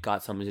break,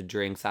 got something to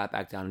drink, sat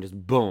back down, and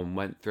just boom,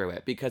 went through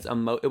it. Because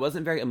it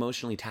wasn't very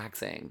emotionally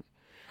taxing.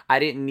 I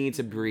didn't need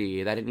to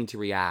breathe. I didn't need to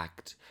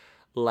react.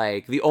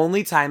 Like, the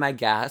only time I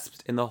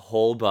gasped in the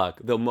whole book,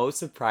 the most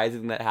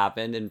surprising that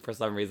happened, and for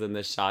some reason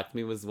this shocked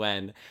me, was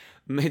when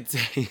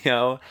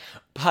Mateo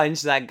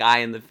punched that guy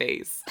in the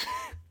face.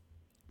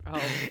 Oh,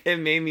 it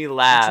made me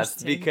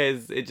laugh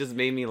because it just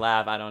made me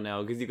laugh. I don't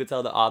know, because you could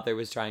tell the author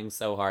was trying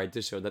so hard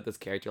to show that this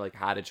character like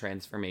had a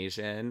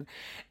transformation,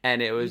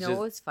 and it was what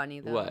was funny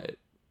though? What?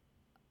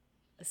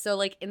 So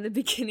like in the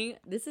beginning,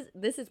 this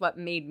is what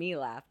made me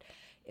laugh.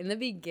 In the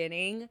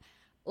beginning,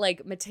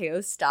 like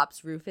Mateo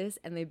stops Rufus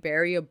and they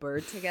bury a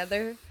bird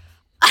together.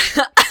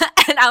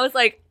 And I was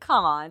like,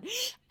 come on.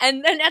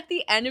 And then at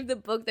the end of the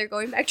book, they're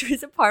going back to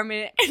his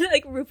apartment and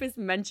like Rufus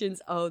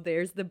mentions, oh,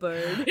 there's the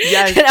bird.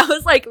 Yes. And I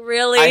was like,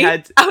 really?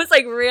 I was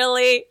like,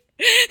 really?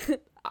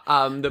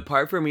 The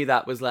part for me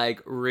that was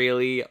like,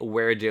 really,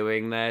 we're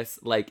doing this,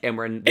 like,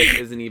 and this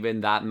isn't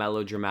even that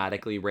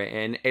melodramatically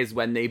written, is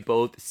when they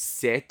both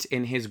sit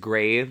in his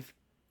grave.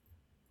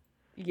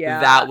 Yeah.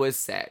 That was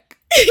sick.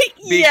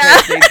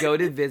 Because they go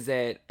to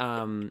visit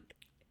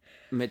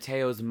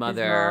Mateo's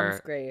mother,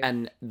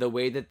 and the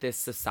way that this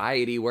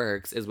society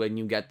works is when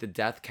you get the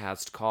death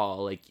cast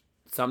call, like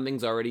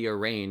something's already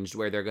arranged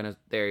where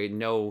they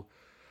know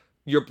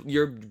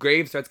your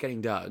grave starts getting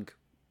dug,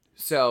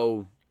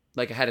 so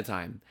like ahead of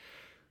time,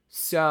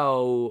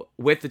 so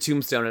with the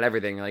tombstone and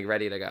everything like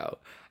ready to go,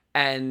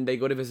 and they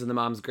go to visit the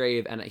mom's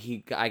grave, and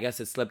I guess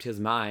it slipped his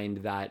mind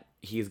that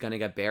he's gonna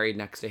get buried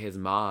next to his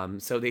mom.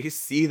 So they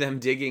see them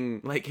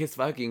digging like his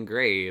fucking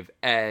grave,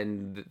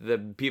 and the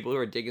people who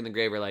are digging the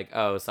grave are like,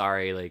 oh,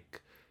 sorry,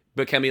 like,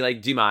 but can we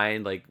like, do you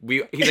mind? Like,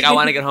 he's like, I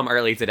want to get home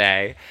early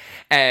today.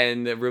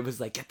 And Rufus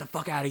is like, get the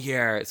fuck out of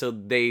here. So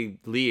they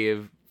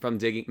leave from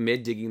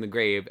digging the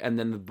grave, and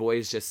then the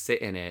boys just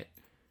sit in it.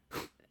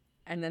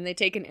 And then they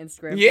take an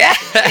Instagram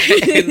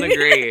picture in the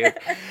grave.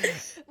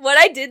 What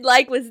I did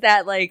like was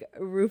that like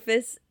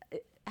Rufus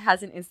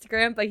has an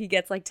Instagram, but he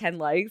gets like 10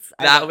 likes.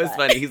 That was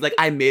funny. He's like,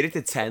 I made it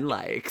to 10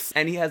 likes.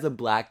 And he has a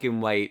black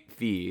and white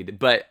feed.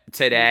 But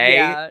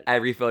today,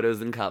 every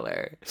photo's in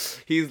color.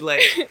 He's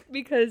like...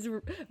 because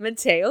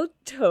Mateo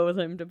told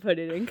him to put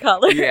it in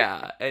color.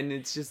 Yeah. And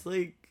it's just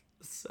like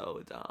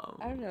so dumb.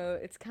 I don't know.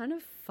 It's kind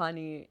of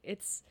funny.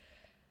 It's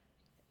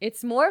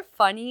more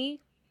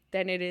funny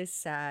than it is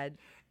sad.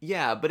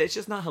 Yeah, but it's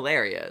just not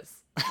hilarious.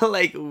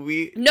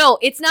 No,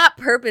 it's not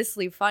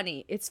purposely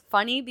funny. It's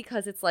funny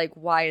because it's like,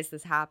 why is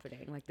this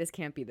happening? Like, this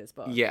can't be this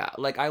book. Yeah,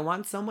 like, I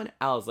want someone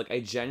else. Like, I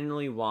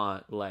genuinely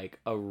want, like,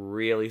 a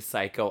really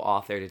psycho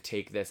author to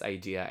take this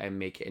idea and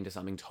make it into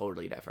something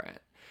totally different.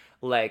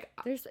 Like,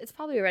 it's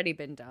probably already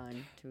been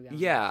done, to be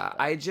honest. Yeah,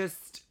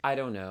 I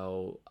don't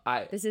know.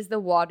 This is the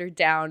watered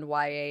down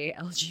YA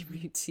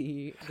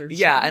LGBT version.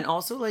 Yeah, and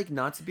also, like,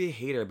 not to be a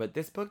hater, but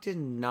this book did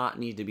not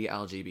need to be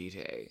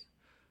LGBT.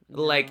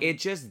 No. Like, it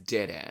just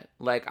didn't.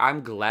 Like,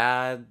 I'm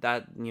glad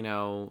that, you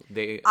know,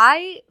 there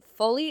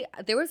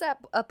was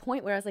a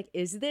point where I was like,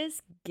 is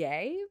this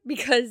gay?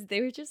 Because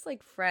they were just,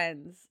 like,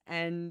 friends.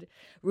 And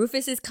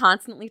Rufus is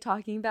constantly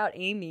talking about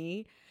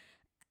Amy.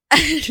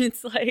 And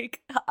it's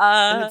like,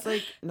 And it's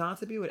like, not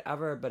to be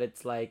whatever, but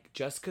it's like,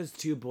 just because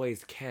two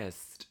boys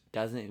kissed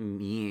doesn't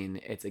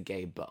mean it's a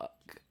gay book.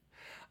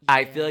 Yeah.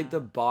 I feel like the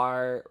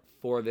bar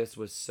for this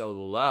was so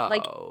low.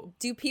 Like,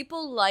 do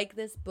people like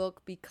this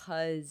book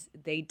because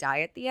they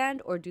die at the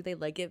end, or do they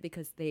like it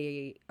because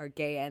they are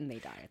gay and they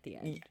die at the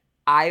end?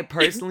 I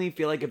personally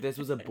feel like if this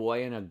was a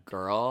boy and a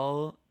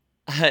girl,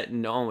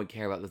 no one would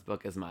care about this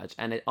book as much.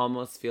 And it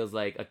almost feels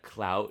like a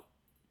clout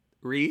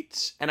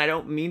reach. And I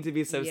don't mean to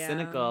be so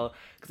cynical,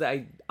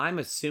 because I'm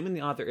assuming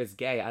the author is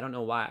gay. I don't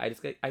know why. I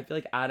feel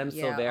like Adam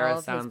Silvera all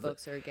of sounds... his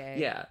books are gay.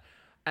 Yeah.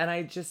 And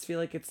I just feel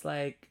like it's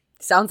like...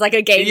 Sounds like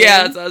a gay name.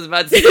 Yeah, that's what I was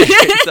about to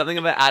say. Something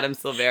about Adam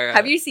Silvera.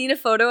 Have you seen a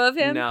photo of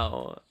him?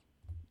 No.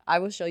 I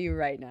will show you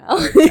right now.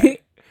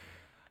 Okay.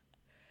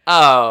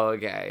 Oh,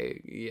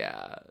 okay.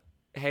 Yeah.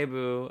 Hey,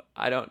 boo.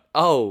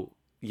 Oh,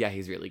 yeah,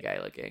 he's really gay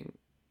looking.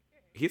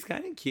 He's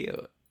kind of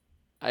cute.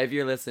 If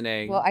you're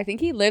listening. Well, I think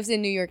he lives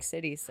in New York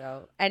City,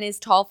 and is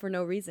tall for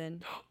no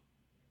reason.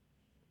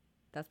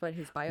 That's what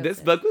his bio This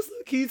said. book was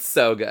he's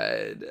so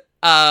good.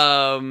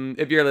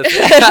 If you're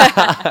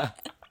listening.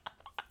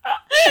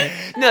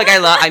 No,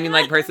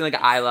 like personally,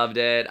 like I loved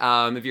it.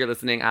 If you're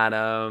listening,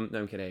 Adam, no,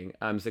 I'm kidding.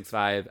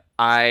 6'5".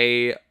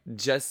 I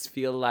just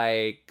feel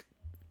like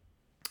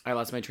I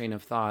lost my train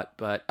of thought,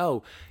 but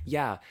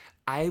yeah,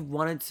 I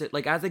wanted to,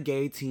 like, as a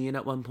gay teen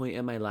at one point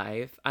in my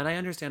life, and I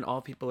understand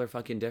all people are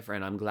fucking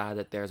different. I'm glad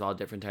that there's all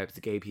different types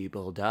of gay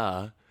people.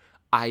 Duh.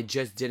 I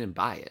just didn't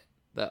buy it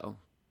though.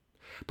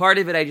 Part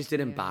of it I just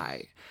didn't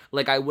buy.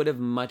 Like, I would have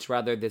much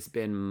rather this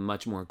been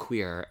much more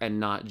queer and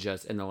not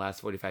just in the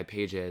last 45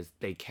 pages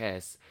they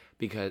kiss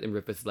and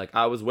Rufus is like,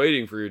 I was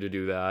waiting for you to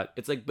do that.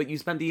 It's like, but you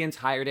spent the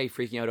entire day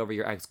freaking out over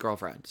your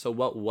ex-girlfriend. So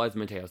what was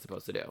Mateo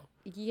supposed to do?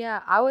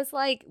 Yeah, I was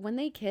like, when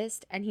they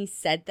kissed and he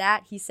said,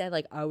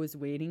 like, I was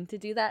waiting to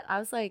do that. I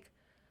was like,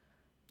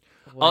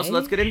 what? Also,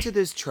 let's get into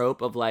this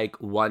trope of,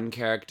 like, one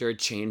character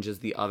changes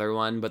the other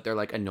one, but they're,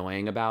 like,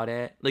 annoying about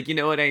it. Like, you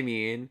know what I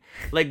mean?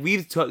 Like,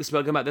 we've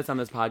spoken about this on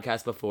this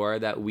podcast before,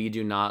 that we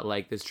do not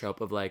like this trope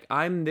of, like,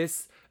 I'm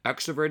this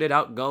extroverted,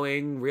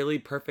 outgoing, really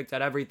perfect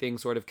at everything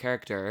sort of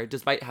character,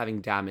 despite having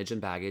damage and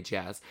baggage,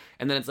 yes.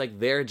 And then it's, like,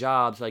 their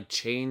job to, like,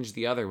 change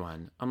the other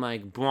one. I'm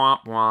like, blah,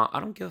 blah. I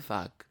don't give a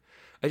fuck.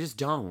 I just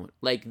don't.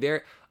 Like,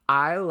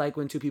 I like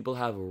when two people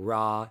have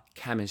raw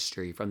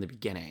chemistry from the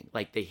beginning.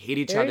 Like, they hate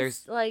each other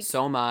like,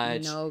 so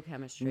much. No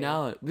chemistry.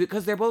 No,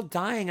 because they're both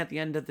dying at the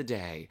end of the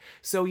day.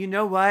 So, you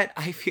know what?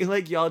 I feel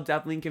like y'all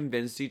definitely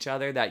convinced each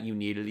other that you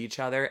needed each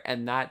other,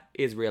 and that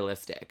is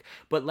realistic.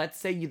 But let's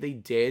say they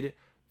did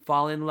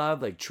fall in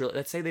love. Like,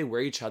 let's say they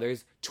were each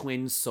other's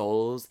twin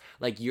souls.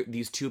 Like,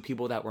 these two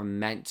people that were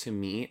meant to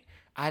meet.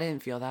 I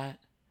didn't feel that.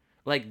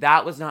 Like,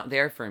 that was not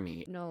there for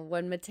me. No,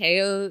 when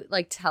Mateo,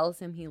 like, tells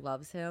him he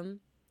loves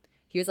him,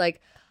 he was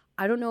like,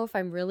 I don't know if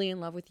I'm really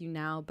in love with you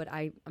now, but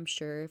I'm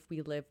sure if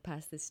we live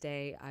past this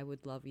day, I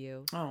would love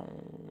you. Oh.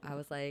 I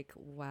was like,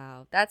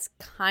 wow, that's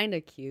kind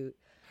of cute.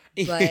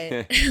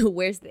 But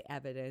where's the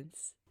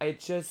evidence?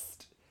 It's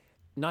just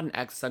not an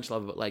existential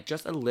level, but, like,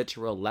 just a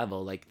literal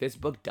level. Like, this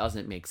book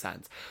doesn't make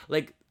sense.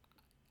 Like,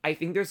 I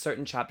think there's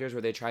certain chapters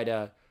where they try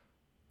to,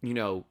 you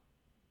know,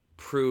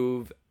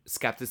 prove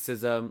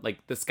skepticism.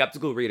 Like, the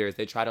skeptical readers,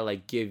 they try to,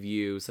 like, give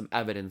you some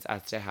evidence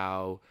as to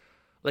how...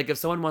 Like, if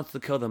someone wants to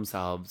kill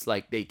themselves,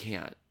 like, they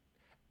can't.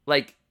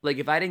 Like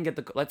if I didn't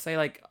get let's say,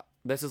 like,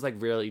 this is, like,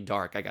 really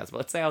dark, I guess. But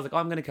let's say I was like,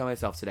 I'm going to kill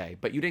myself today.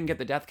 But you didn't get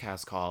the death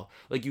cast call.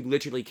 Like, you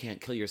literally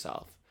can't kill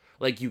yourself.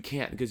 Like, you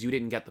can't because you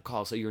didn't get the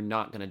call, so you're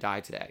not going to die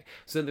today.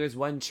 So there's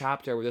one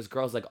chapter where this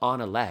girl's, like, on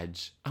a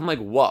ledge. I'm like,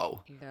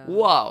 whoa. Yeah.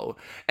 Whoa.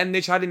 And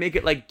they try to make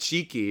it, like,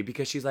 cheeky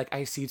because she's like,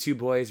 I see two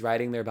boys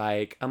riding their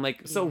bike. I'm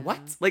like, so what?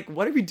 Like,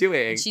 what are we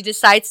doing? She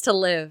decides to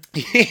live.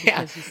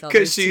 Yeah,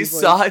 because she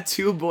saw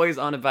two boys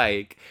on a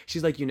bike.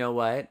 She's like, you know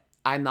what?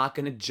 I'm not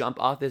going to jump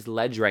off this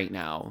ledge right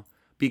now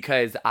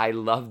because I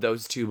love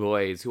those two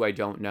boys who I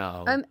don't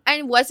know.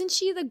 And wasn't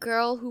she the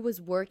girl who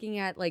was working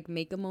at like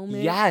Make a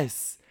Moment?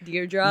 Yes.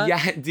 Deirdre?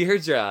 Yeah,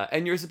 Deirdre.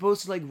 And you're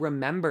supposed to like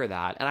remember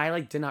that. And I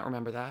like did not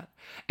remember that.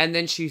 And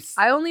then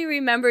I only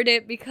remembered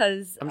it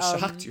because I'm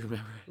shocked you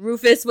remember it.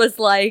 Rufus was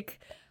like,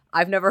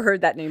 I've never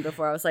heard that name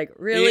before. I was like,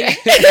 really? Yeah.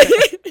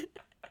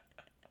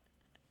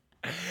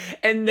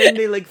 And then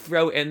they like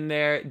throw in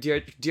there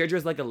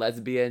Deirdre's like a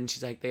lesbian.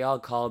 She's like, they all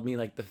called me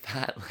like the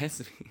fat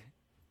lesbian.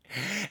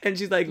 And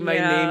she's like, my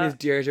name is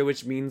Deirdre,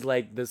 which means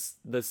like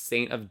the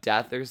saint of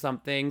death or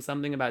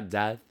something about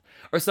death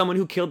or someone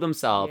who killed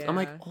themselves. I'm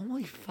like,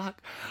 holy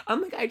fuck.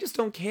 I'm like, I just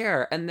don't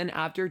care. And then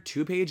after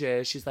 2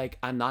 pages, she's like,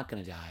 I'm not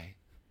gonna die.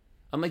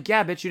 I'm like,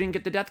 yeah, bitch, you didn't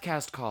get the death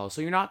cast call,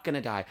 so you're not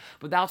gonna die.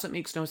 But that's what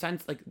makes no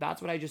sense. Like,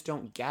 that's what I just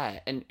don't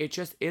get. And it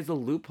just is a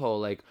loophole.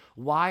 Like,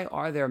 why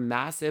are there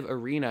massive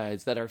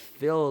arenas that are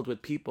filled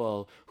with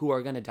people who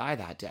are gonna die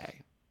that day?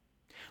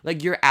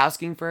 Like, you're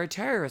asking for a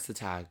terrorist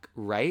attack,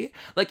 right?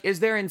 Like, is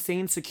there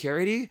insane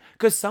security?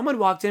 Because someone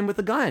walked in with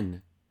a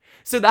gun.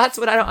 So that's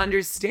what I don't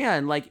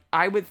understand. Like,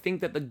 I would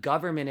think that the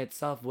government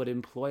itself would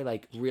employ,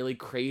 like, really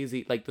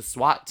crazy, like, the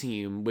SWAT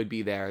team would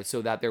be there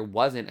so that there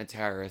wasn't a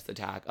terrorist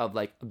attack of,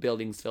 like,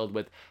 buildings filled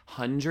with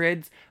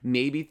hundreds,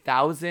 maybe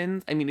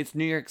thousands. I mean, it's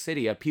New York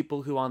City, of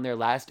people who on their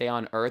last day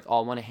on Earth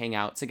all want to hang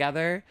out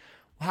together.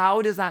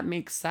 How does that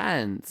make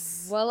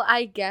sense? Well,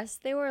 I guess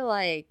they were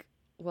like,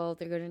 well,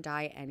 they're going to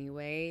die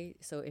anyway.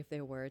 So if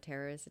there were a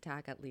terrorist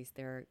attack, at least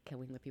they're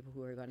killing the people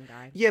who are going to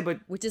die. Yeah, but...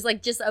 Which is,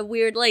 like, just a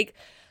weird, like,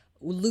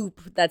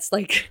 loop that's,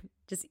 like,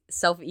 just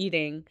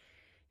self-eating.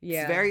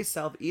 Yeah. It's very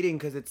self-eating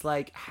because it's,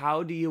 like,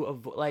 how do you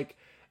avoid...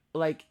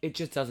 Like, it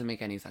just doesn't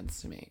make any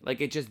sense to me. Like,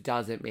 it just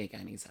doesn't make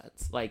any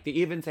sense. Like, they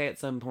even say at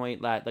some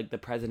point that, like, the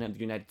president of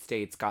the United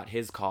States got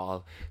his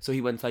call. So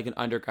he went to, like, an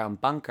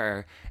underground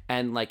bunker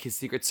and, like, his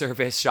Secret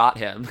Service shot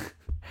him.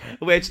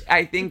 Which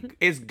I think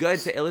is good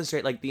to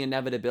illustrate, like, the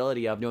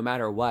inevitability of no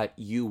matter what,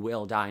 you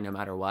will die no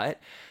matter what.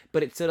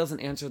 But it still doesn't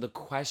answer the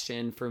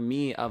question for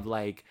me of,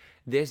 like,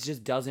 this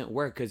just doesn't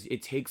work because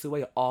it takes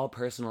away all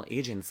personal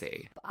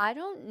agency. I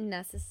don't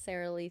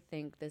necessarily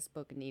think this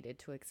book needed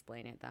to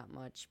explain it that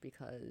much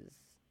because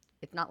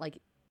it's not like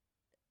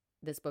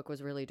this book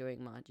was really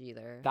doing much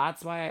either.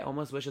 That's why I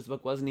almost wish this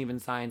book wasn't even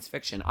science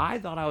fiction. I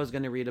thought I was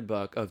going to read a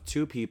book of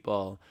 2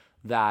 people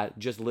that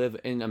just live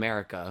in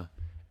America.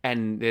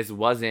 And this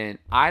wasn't...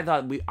 I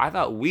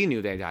thought we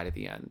knew they died at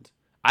the end.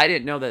 I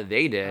didn't know that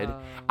they did.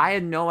 I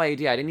had no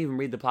idea. I didn't even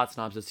read the plot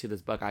synopsis to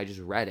this book. I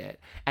just read it.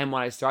 And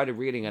when I started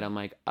reading it, I'm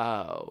like,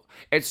 oh.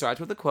 It starts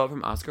with a quote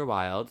from Oscar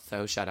Wilde,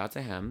 so shout out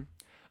to him.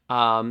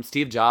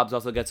 Steve Jobs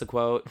also gets a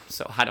quote,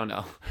 so I don't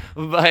know.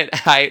 But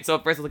so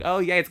at first I was like, oh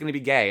yeah, it's going to be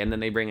gay. And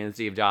then they bring in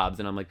Steve Jobs,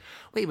 and I'm like,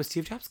 wait, was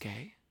Steve Jobs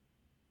gay?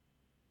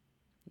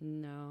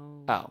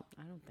 No. Oh.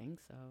 I don't think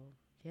so.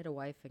 He had a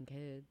wife and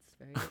kids,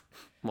 right?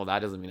 Well, that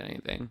doesn't mean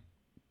anything.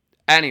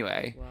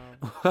 Anyway,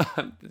 wow.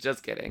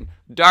 Just kidding.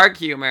 Dark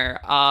humor.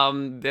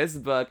 This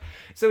book.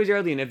 So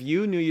Geraldine, if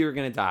you knew you were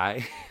gonna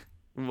die,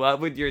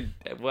 what do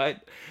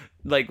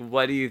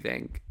you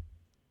think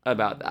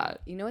about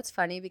that? You know, it's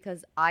funny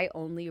because I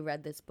only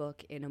read this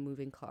book in a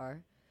moving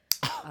car.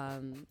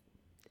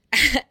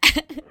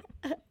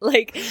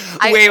 Like,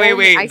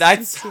 wait.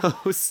 That's so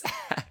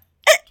sad.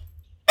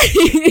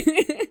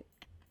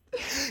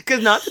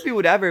 Because not to be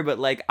whatever, but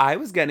like I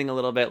was getting a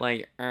little bit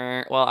like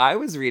while I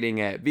was reading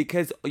it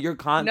because you're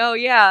No,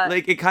 yeah.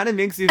 Like it kind of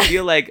makes you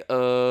feel like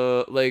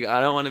I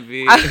don't want to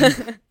be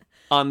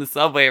on the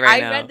subway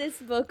right now. I read this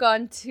book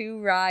on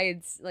 2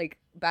 rides, like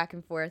back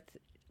and forth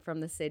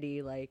from the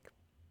city, like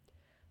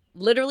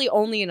literally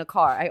only in a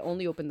car. I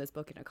only opened this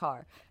book in a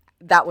car.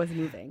 That was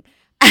moving.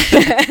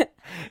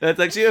 That's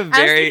actually a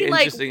very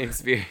interesting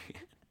experience.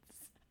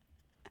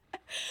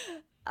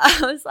 I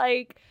was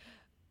like,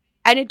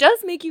 and it does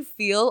make you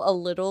feel a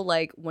little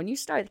like when you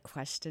start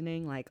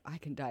questioning, like, I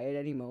can die at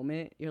any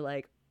moment, you're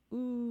like,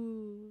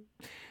 ooh.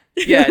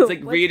 Yeah, it's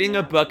like reading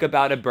a book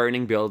about a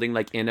burning building,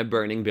 like in a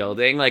burning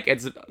building. Like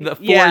it's the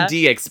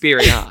 4D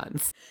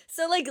experience.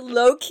 So like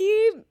low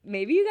key,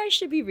 maybe you guys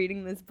should be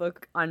reading this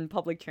book on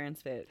public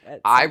transit.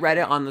 I read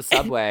it on the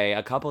subway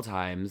a couple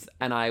times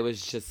and I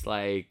was just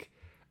like,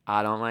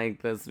 I don't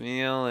like this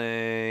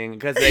feeling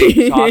because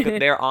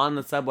they're on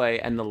the subway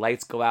and the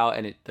lights go out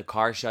and the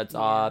car shuts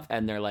off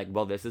and they're like,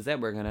 well, this is it.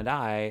 We're going to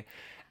die.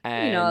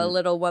 And a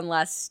little one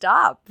last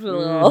stop.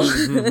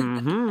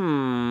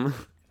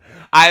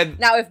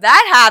 Now, if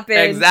that happened,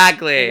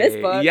 exactly, in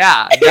this book.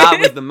 Yeah, that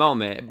was the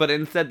moment. But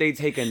instead, they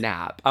take a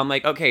nap. I'm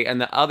like, okay.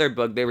 And the other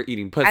book, they were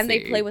eating pussy, and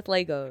they play with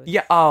Legos.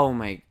 Yeah. Oh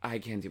my, I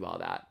can't do all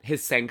that.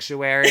 His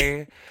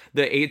sanctuary,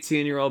 the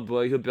 18-year-old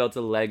boy who built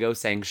a Lego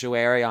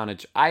sanctuary on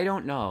I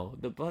don't know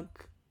the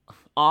book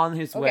on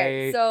his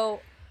way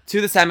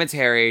to the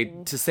cemetery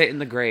to sit in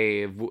the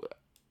grave.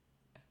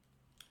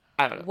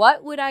 I don't know.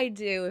 What would I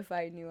do if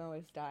I knew I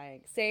was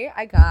dying? Say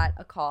I got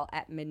a call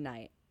at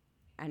midnight,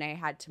 and I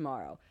had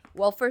tomorrow.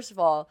 Well, first of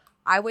all,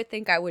 I would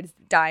think I was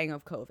dying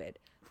of COVID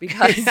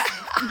because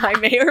I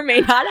may or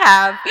may not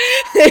have.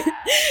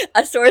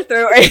 a sore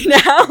throat right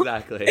now.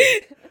 Exactly.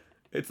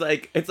 It's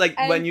like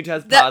And when you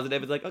test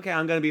positive, it's like, okay,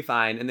 I'm gonna be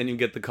fine, and then you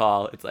get the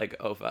call. It's like,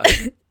 oh fuck.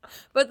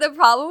 But the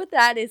problem with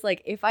that is,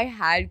 like, if I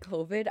had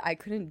COVID, I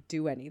couldn't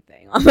do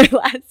anything on my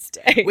last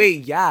day.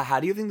 Wait, yeah. How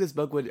do you think this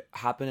book would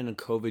happen in a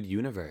COVID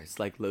universe?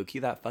 Like, low-key,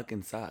 that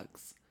fucking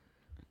sucks.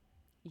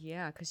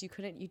 Yeah, because you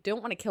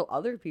don't want to kill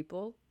other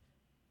people.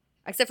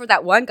 Except for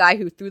that one guy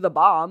who threw the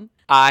bomb.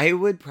 I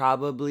would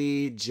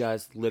probably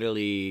just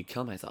literally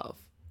kill myself.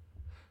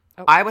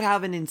 Oh. I would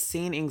have an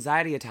insane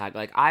anxiety attack.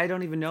 Like, I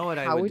don't even know what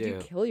I would do. How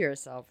would you kill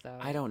yourself, though?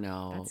 I don't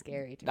know. That's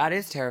scary to me. That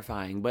is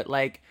terrifying. But,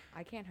 like,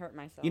 I can't hurt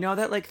myself. you know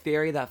that, like,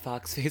 theory that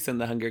Foxface in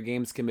the Hunger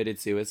Games committed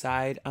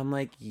suicide? I'm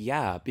like,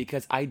 yeah,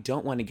 because I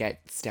don't want to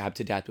get stabbed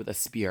to death with a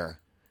spear.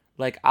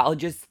 Like, I'll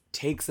just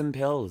take some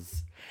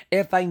pills.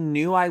 If I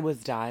knew I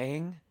was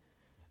dying,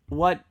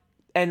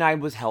 and I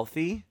was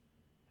healthy,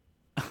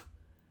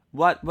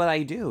 what would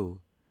I do?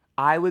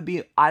 I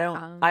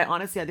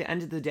honestly, at the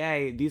end of the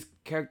day, these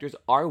characters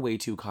are way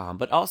too calm.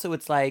 But also,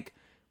 it's like,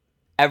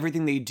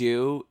 everything they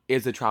do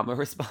is a trauma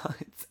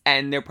response.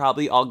 And they're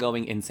probably all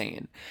going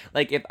insane.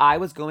 Like, if I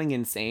was going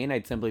insane,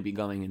 I'd simply be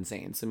going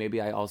insane. So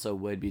maybe I also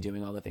would be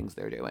doing all the things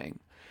they're doing.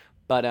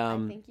 But, I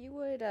think you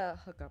would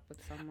hook up with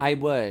someone. I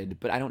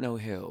would, but I don't know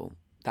who.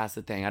 That's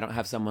the thing. I don't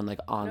have someone, like,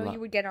 on... No, you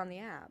would get on the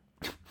app.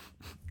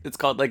 It's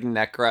called, like,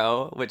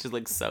 Necro, which is,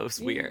 like, so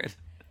weird.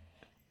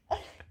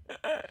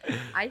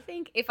 I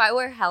think if I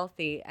were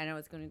healthy and I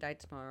was going to die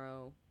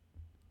tomorrow,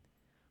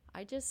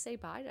 I'd just say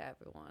bye to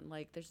everyone.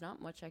 Like, there's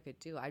not much I could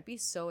do. I'd be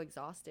so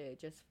exhausted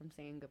just from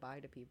saying goodbye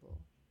to people.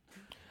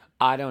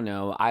 I don't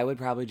know. I would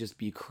probably just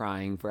be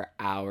crying for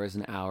hours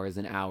and hours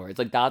and hours.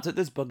 Like, that's what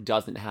this book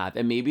doesn't have.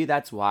 And maybe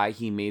that's why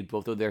he made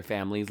both of their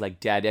families, like,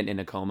 dead and in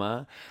a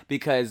coma.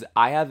 Because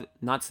I have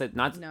No,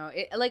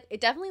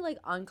 it definitely,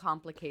 like,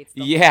 uncomplicates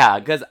the yeah,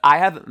 because I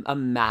have a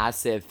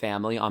massive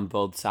family on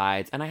both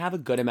sides. And I have a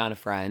good amount of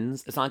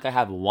friends. It's not like I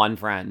have one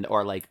friend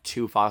or, like,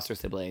 two foster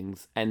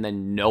siblings and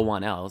then no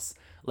one else.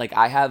 Like,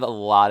 I have a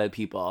lot of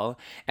people.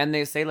 And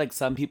they say, like,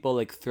 some people,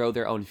 like, throw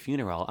their own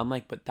funeral. I'm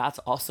like, but that's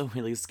also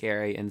really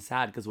scary and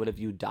sad, because what if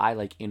you die,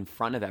 like, in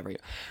front of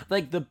everyone?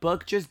 Like, the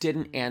book just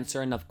didn't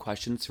answer enough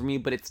questions for me,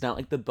 but it's not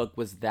like the book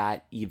was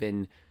that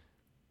even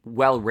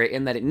well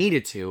written that it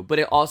needed to. But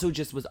it also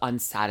just was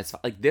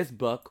unsatisfying. Like, this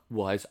book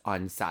was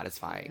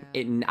unsatisfying.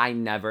 Yeah. I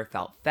never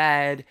felt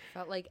fed.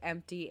 Felt like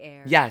empty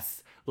air.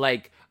 Yes.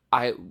 Like,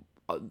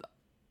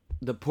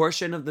 the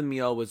portion of the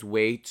meal was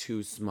way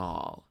too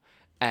small.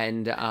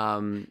 And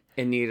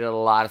it needed a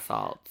lot of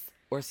salt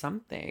or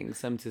something,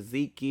 some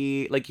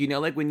tzatziki. Like, you know,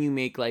 like when you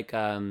make like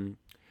or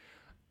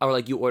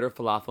like you order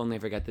falafel and they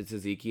forget the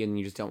tzatziki and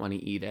you just don't want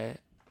to eat it.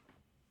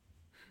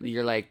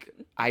 You're like,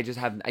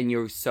 and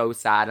you're so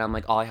sad. And I'm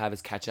like, all I have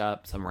is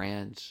ketchup, some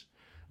ranch.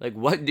 Like,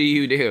 what do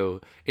you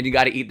do? And you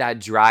got to eat that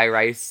dry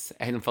rice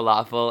and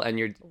falafel, and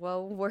you're...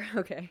 Well, we're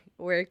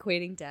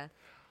equating death.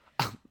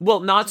 Well,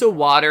 not to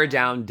water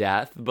down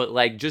death, but,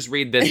 like, just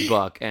read this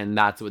book, and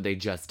that's what they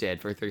just did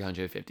for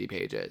 350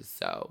 pages.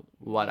 So,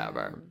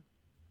 whatever.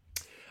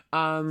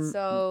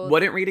 So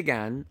wouldn't read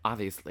again,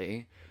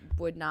 obviously.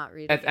 Would not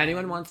read If again.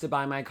 anyone wants to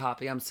buy my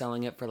copy, I'm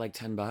selling it for, like,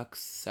 $10.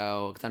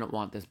 So, because I don't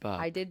want this book.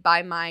 I did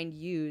buy mine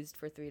used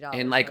for $3.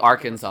 In, like, so I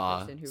wonder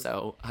Arkansas. what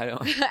So, I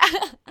don't...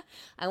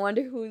 I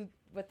wonder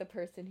what the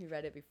person who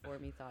read it before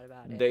me thought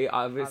about it. They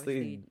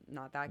obviously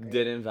not that great.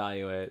 didn't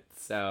value it,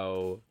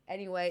 so...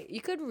 Anyway,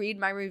 you could read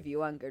my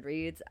review on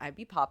Goodreads. I'd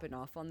be popping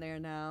off on there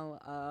now.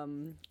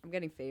 I'm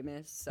getting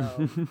famous,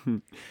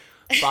 so...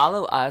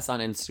 Follow us on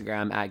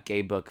Instagram at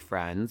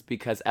GayBookFriends,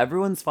 because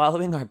everyone's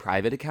following our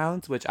private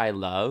accounts, which I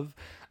love.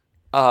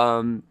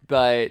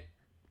 But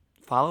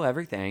follow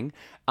everything.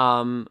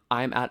 I'm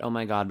at Oh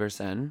My God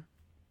Berson.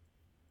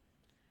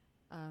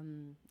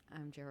 I'm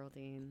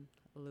Geraldine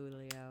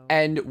Lulio.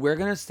 And we're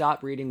gonna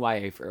stop reading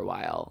YA for a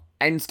while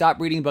and stop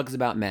reading books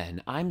about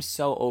men. I'm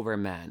so over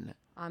men.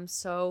 I'm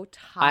so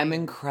tired. I'm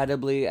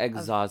incredibly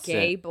exhausted.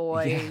 Gay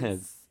boys.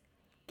 Yes.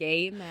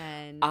 Gay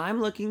men.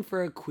 I'm looking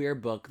for a queer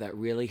book that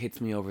really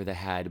hits me over the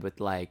head with,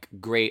 like,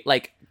 great,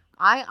 like...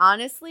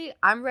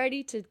 I'm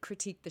ready to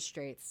critique the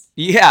straights.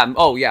 Yeah.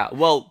 Oh, yeah.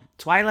 Well,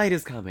 Twilight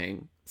is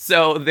coming.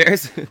 So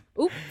there's...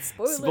 Oop,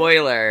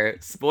 spoiler.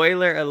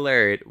 Spoiler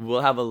alert. We'll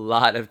have a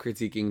lot of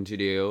critiquing to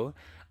do.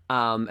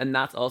 And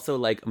that's also,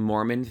 like,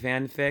 Mormon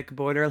fanfic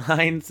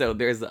borderline. So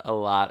there's a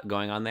lot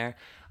going on there.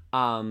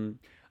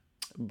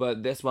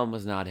 But this one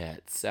was not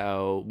it.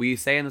 So we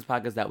say in this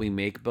podcast that we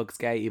make books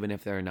gay, even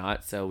if they're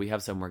not. So we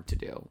have some work to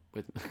do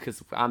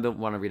because I don't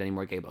want to read any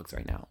more gay books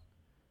right now.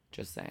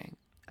 Just saying.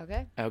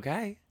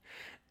 Okay.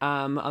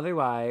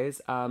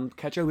 Otherwise,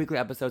 catch our weekly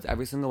episodes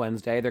every single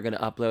Wednesday. They're going to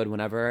upload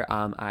whenever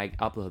I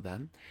upload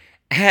them.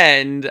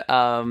 And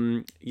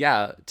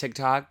yeah,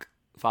 TikTok,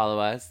 follow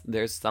us.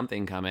 There's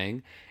something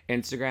coming.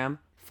 Instagram,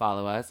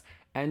 follow us.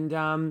 And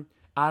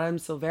Adam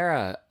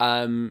Silvera.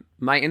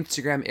 My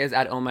Instagram is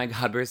at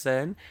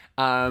ohmygodberson.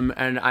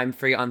 And I'm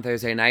free on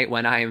Thursday night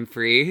when I am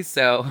free.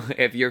 So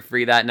if you're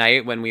free that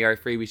night when we are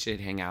free, we should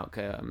hang out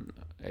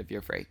if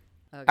you're free.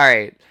 Okay. All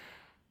right.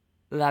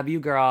 Love you,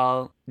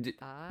 girl.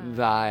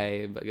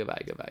 Bye.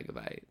 Bye.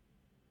 Goodbye.